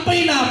bang ang pai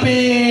na pe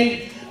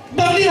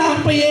bang ni hang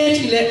pai e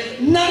chi le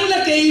nang la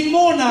kai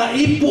mona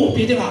I pu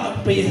pi de ha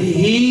pai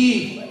hi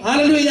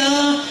hallelujah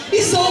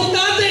I so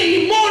ta te I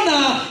mona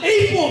I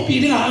pi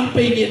đi ngang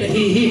pe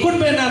ni hi kun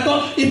pe na to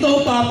ito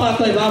pa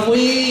toi ba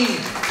vui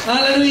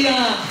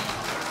hallelujah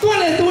tua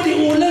le tu di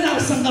u le na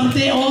sangam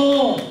te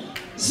o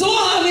zo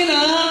ha ni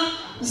na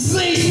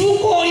Giêsu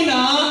coi na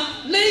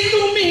lấy tu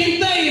mi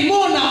tay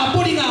mo na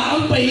po đi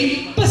ngang pe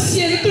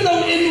pasien tu đâu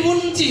en vun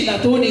chỉ là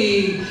tu ni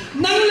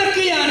nang la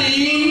kia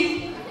ni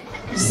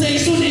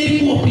Giêsu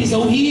e po pi zo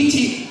hi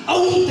chi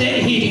ông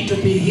te hi đi tu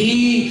pi hi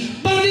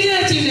bang đi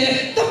chỉ le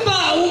tâm ba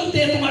ông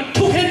te tu ma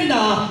thu hen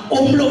na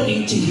om lo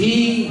ding chi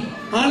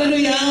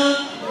hallelujah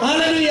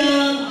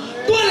hallelujah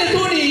tua le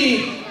tu ni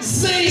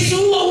Giêsu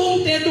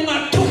ông te tu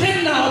ma thu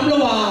hen na om lo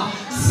à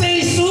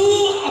Giêsu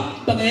ap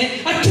bang e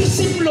a thu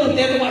sim lo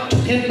te tu ma thu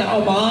hen na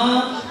om ma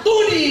tu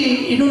ni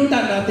inun ta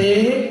na te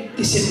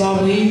kisin ba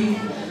wi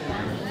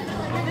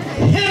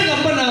hen ga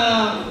pa na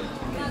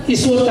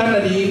Isu ta na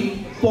di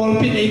Paul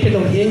pin ei pe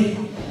lo he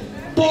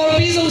Paul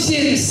pi zo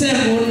si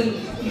seven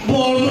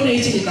Paul mun ei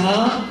chi na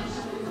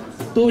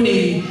tu ni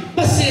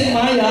pasien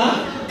ma ya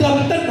kam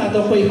tan na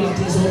to koi ma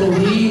ti zo lo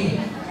hi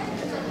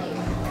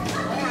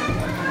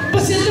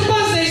pasien ta ba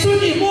se su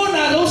ni mo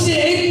na lo si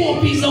ei mo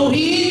pi zo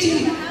hi chi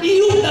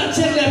iu ta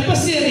chen le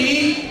pasien ni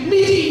mi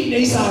ti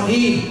nei sa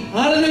hi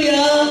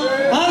hallelujah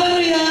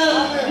hallelujah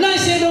lai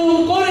se do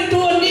ko re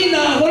tu ni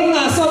na ko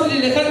nga sa ni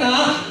le ka na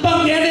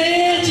bang ye ne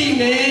chi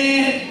ne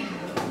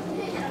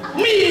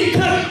mi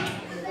khat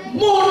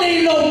mo nei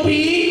lo pi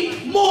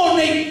mo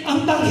nei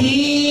ang tang hi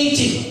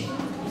chi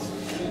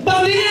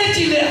bang ni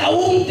chi le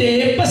aum te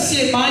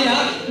pasien ma ya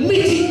mi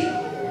ti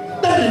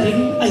tan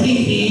ring a hi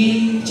hi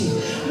chi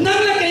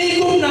nang la kai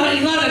kum na i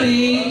nga na ni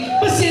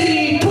pasien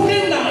ni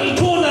thuken na i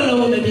tho na lo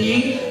na ni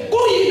ko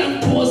yi nang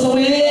tho zo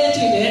e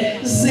chi le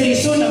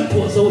Giêsu nang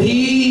tho zo hi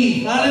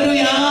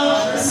hallelujah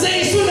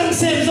Giêsu nang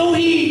sem zo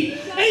hi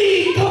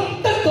ei kam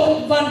ta ko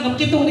van ngam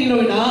ki tung ni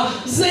loi na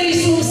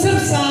Giêsu sep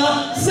sa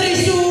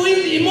Giêsu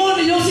in i mo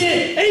ni yo se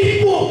ei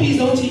po pi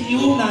zo chi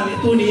yu na le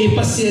tu ni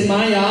pasien ma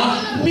ya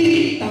mi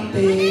tang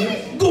te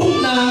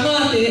kum na nga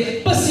te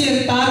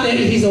pasien ta te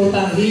hi zo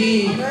ta hi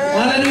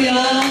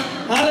hallelujah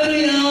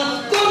hallelujah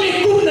ko mi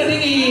kum na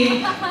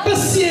ding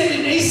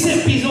pasien ei se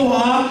pi zo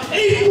ha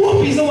ei po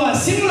pi zo ha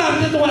sing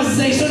lam te to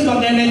Giêsu ba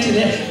ne chi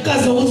le ka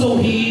zo zo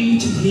hi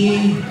chi hi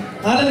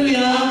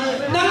hallelujah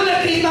nang le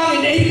ki ta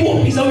in ei po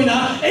pi zo ina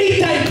ei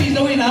tai pi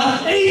zo ina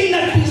ei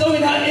nat pi zo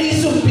ina ei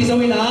sum pi zo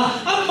ina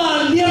amma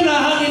liam na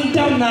hangin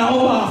dam na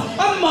oba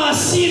amma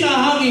si na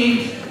hangin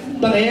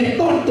bagaimana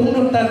ton tung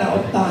nun ta na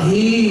ta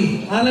hi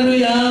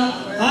hallelujah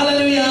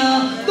hallelujah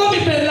ko mi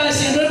pe la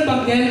sin ron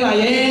bagain la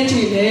ye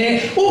chi le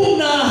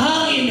na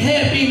hangin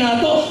happy na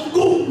to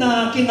gum na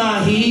ki na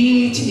hi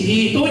chi hi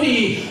to ni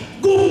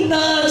gum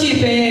na chi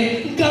pe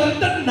gam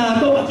tat na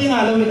to ki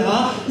nga lo na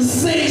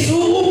Giêsu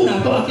na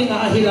to ki nga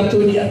hi la tu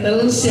ni atal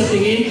se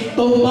pin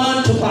to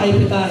man to pai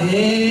pita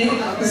he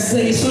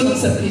Giêsu na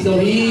se pi zo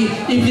hi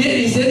i vie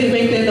i se ni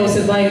ve te no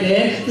se vai le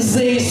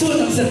Giêsu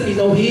na se pi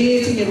zo hi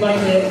chi ke vai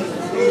le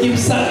kim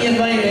sa yên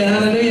vai le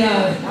hallelujah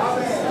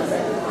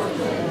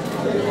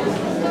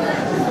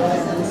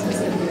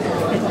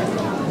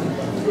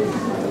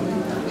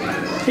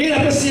hi la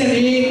pasien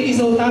ni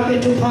izo ta pe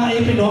tu pa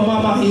e pe no ma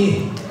ma hi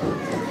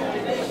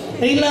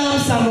ei la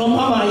sang rom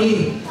ma ma hi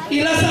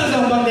i la sa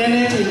sang bang de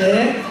ne chi le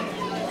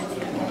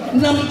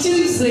nam chin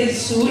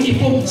Giêsu i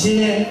pom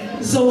je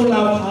zo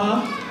lao ha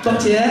bak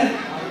je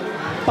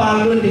pa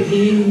luôn de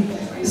hi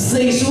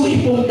Giêsu i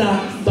pom da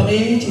bang e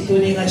chi tu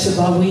ni ngai se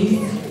ba wi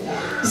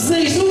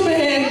Giêsu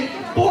về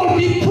Paul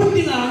bị phun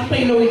đi ngang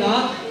bay lôi na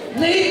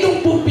lấy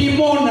tung bút bị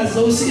mòn na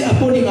dấu si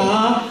apo đi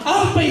ngang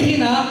áp bay hi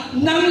na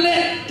nang lệ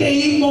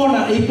cái mòn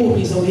na ipo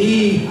bị dấu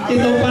hi cái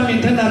đâu pan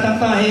mình thân ta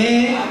ta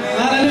he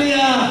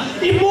hallelujah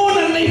ipo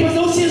na lấy bao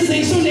dấu si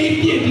Giêsu lấy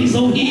bị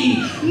dấu hi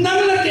nang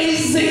lệ cái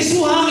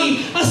Giêsu hangi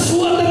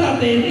asua ta na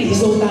tên hi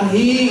dấu ta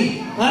hi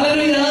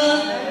hallelujah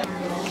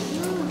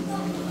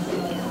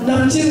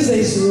nam chin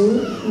Giêsu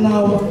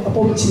nào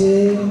apo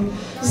che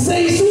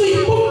Giêsu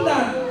ipo na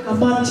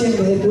aman chen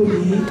le tu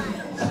ni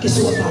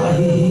akisu ta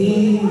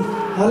hi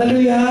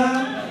hallelujah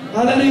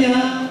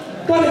hallelujah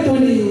ko le tu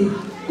ni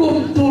kum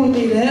tu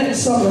ni le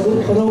so la du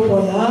khoro po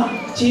ya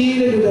chi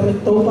le du da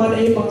to pa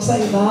e pang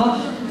sai na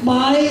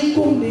mai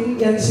kum ding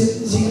gen sin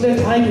jing le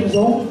thai ni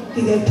zong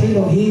ti ge thai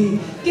lo hi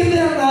kim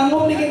le na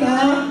ngom ni na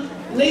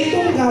le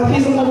tum ga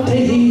pi zong ngom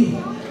thai hi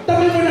ta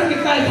me na ke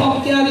kai khom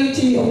kya ri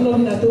chi ong lo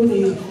na tu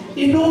ni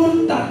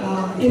inun ta na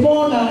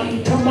imona i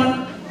thaman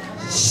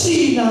si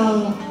na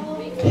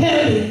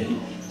Heli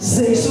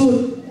Giêsu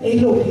ấy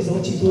lộ thì giống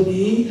chỉ tôi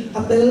đi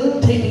áp tới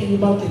thấy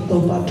mình bao tiền tàu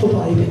bạc thu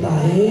phải về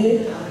tài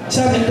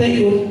cha mẹ đây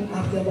luôn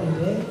áp tới bài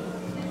đấy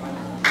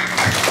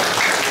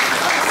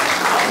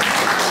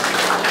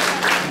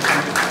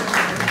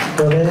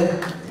rồi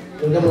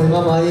chúng ta mừng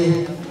năm mai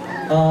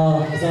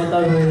sao ta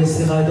người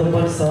sẽ khai thông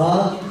văn xã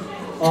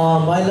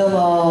mai là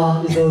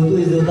rồi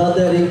tôi ta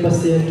để ring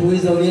pasien tôi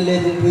giống như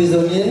lên tôi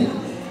giống như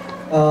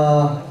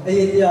ấy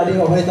thì đi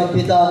học hay tập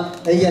pita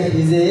ấy hiện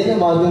thì dễ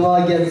mà đúng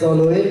là hiện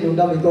rồi chúng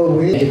ta bị câu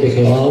với cái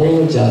việc đó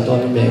trả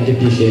toàn mẹ cái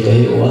việc cái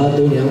cái quá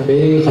tôi nhớ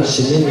cái khát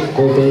sinh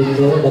cô cái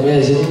đó là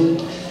mẹ sinh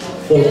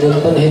Ủa tụi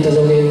bạn hết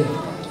cho mình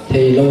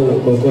thì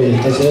lâu coi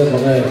ta sẽ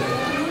bằng ngày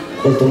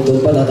ủa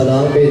tụi bạn ta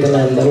đang bị ta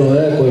làm đó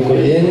rồi coi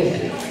in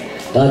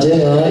ta chỉ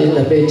ngã in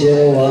là bị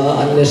chơi và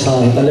anh để xài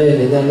ta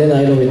lên nên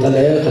này rồi ta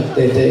lấy khát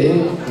tệ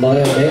mà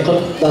mấy con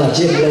ta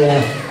chỉ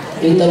là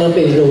in ta đang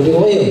bị rồi thì có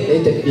hiểu để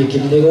tập bị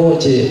kiếm đi có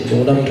chỉ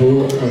chúng đâm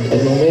thú ở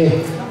trong ấy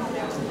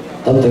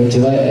tâm tình chỉ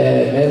vậy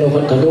mấy nó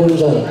vẫn cần luôn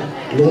rồi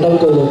lúc đâm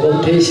cầu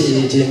công thế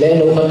chỉ mấy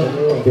nó vẫn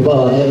bị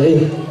bỏ nhà đi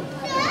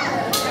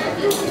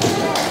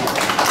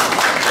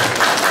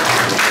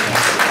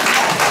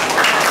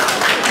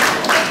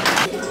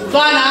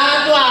toa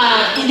na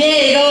toa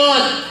ide ro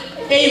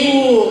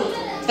ehu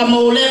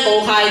kamu le ko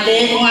khai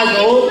te ko nga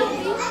go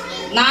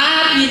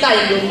na pi tai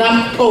lung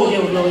dam ko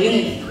điều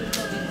rồi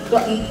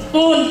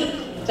tuôn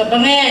จะเป็น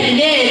ไงที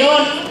นี้โด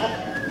น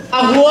อา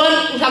หัว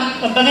ท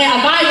ำเป็นไงอา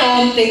บ้ายอ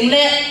มติงเล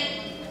ะ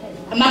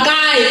มาใก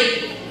ล้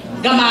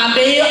กมาไป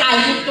ไอ้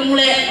ทุกตรงเ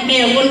ละเมี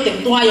ยวนติง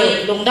ตัวอยู่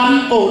ลงด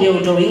ำโปเดียว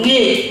โดย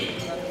งี้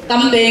ต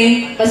ำเป็น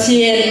ประเชี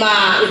ยนมา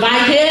อีบ้าย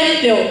เทน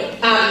เดียว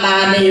อาบนา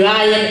ในบ้า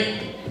ย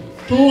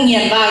ทุ่งเงีย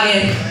บบ้าไง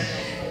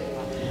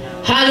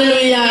ฮาเล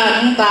ลูยา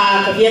น้องตา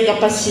กับเบียกับ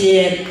ประเชีย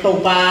นต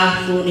บา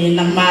ดูนี่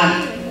น้ำมัน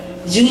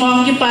จึงมอง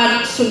กี่ปัด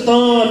สุดโต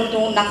ตร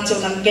งนักเจ้า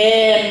นักแก่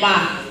มา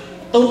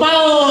ตัวเป้า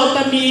ต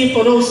ามีโป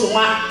รสุง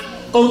ะ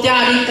กจา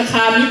ริกข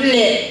ามิเล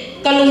ะ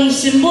กลุง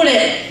ซิมบุเล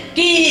ะ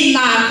กีน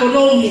าโปร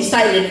มิไซ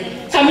เล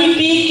ขามิ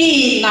ปีกี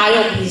นาย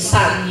กมิ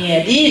สันเนีย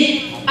ดี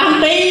อัน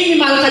เป็นมี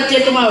มาลกัจเจ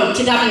ตุมา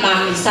จิดับนา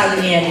มิสันเ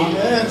นียดี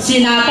สิ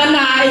นาปน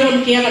าไอคน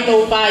เกียกตัว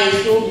ไป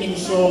สู่มิน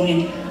โซงิน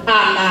อา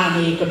นา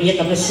มีกบี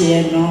กับเสีย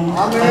นเนาะอ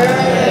าเมน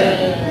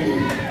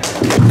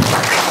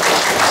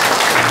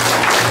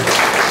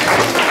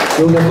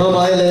ดูกันมาไหม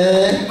เล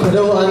ยคนเร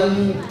า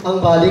อัน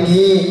บาลิ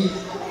งี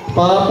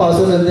ป้าป้า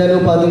สุนันเดียนุ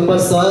ปาดุปั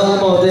สสา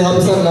มาเดหัม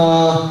สันนา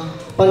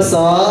ปัสส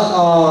า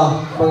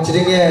บางจ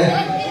ริงเงี้ย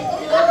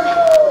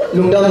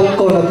ลุงดำบุกโ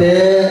กนเต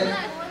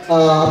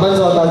มัน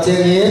สอดตาเชียง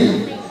ยิน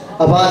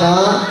บ้านะ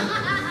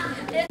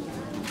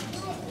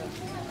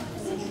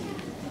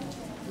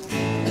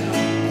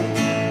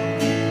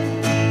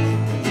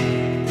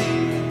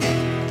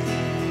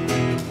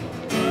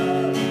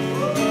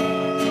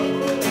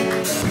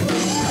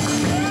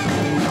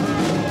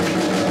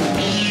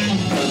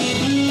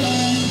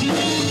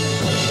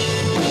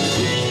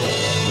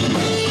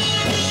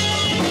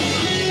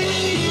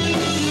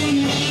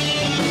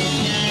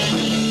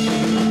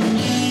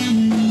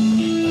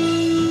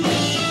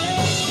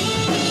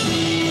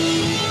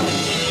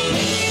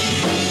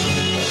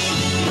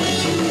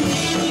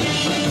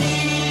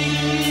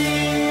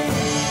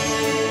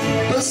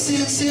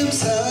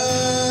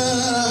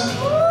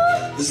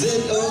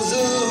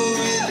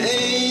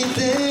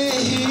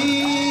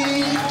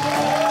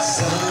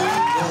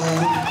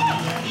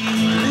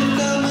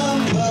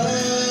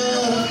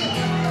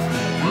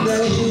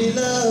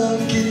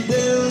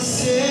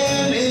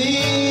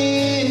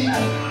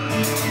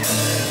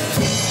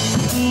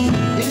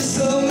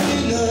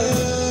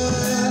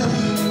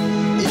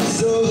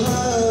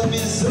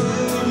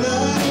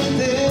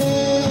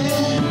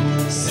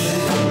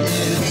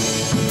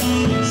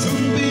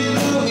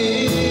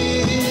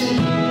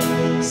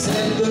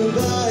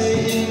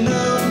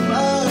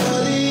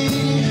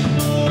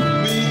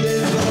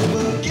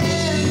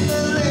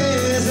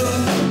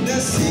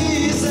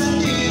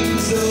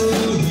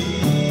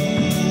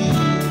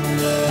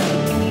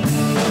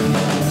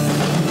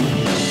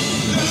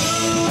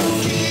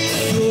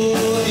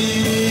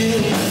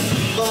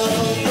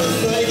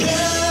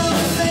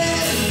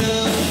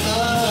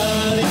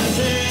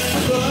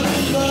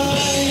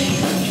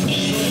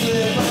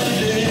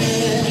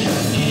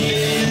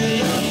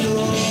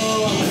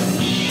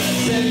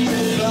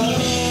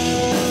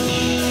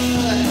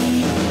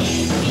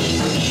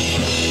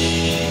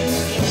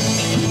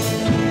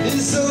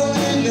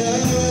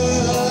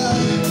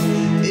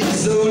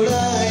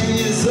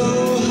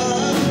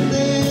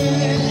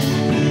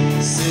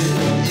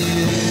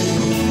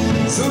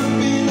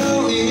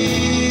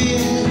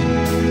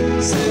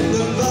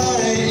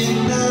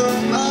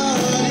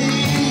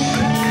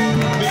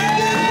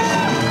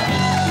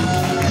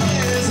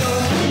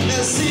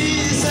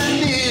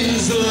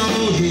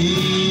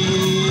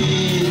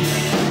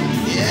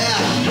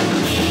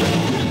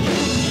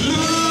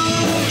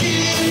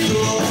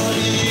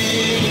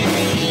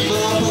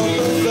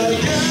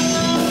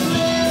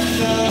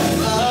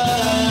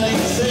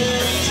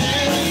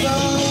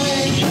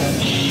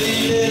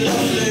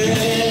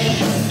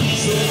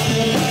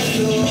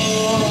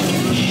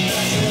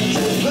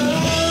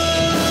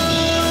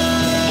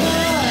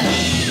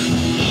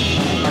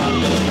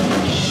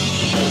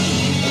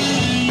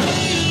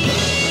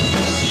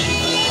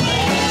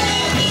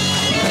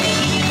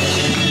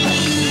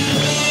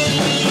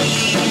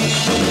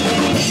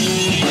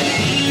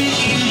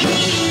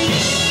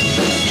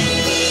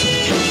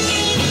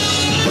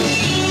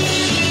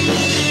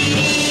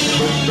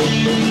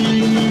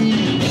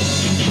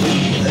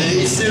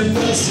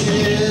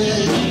Hey,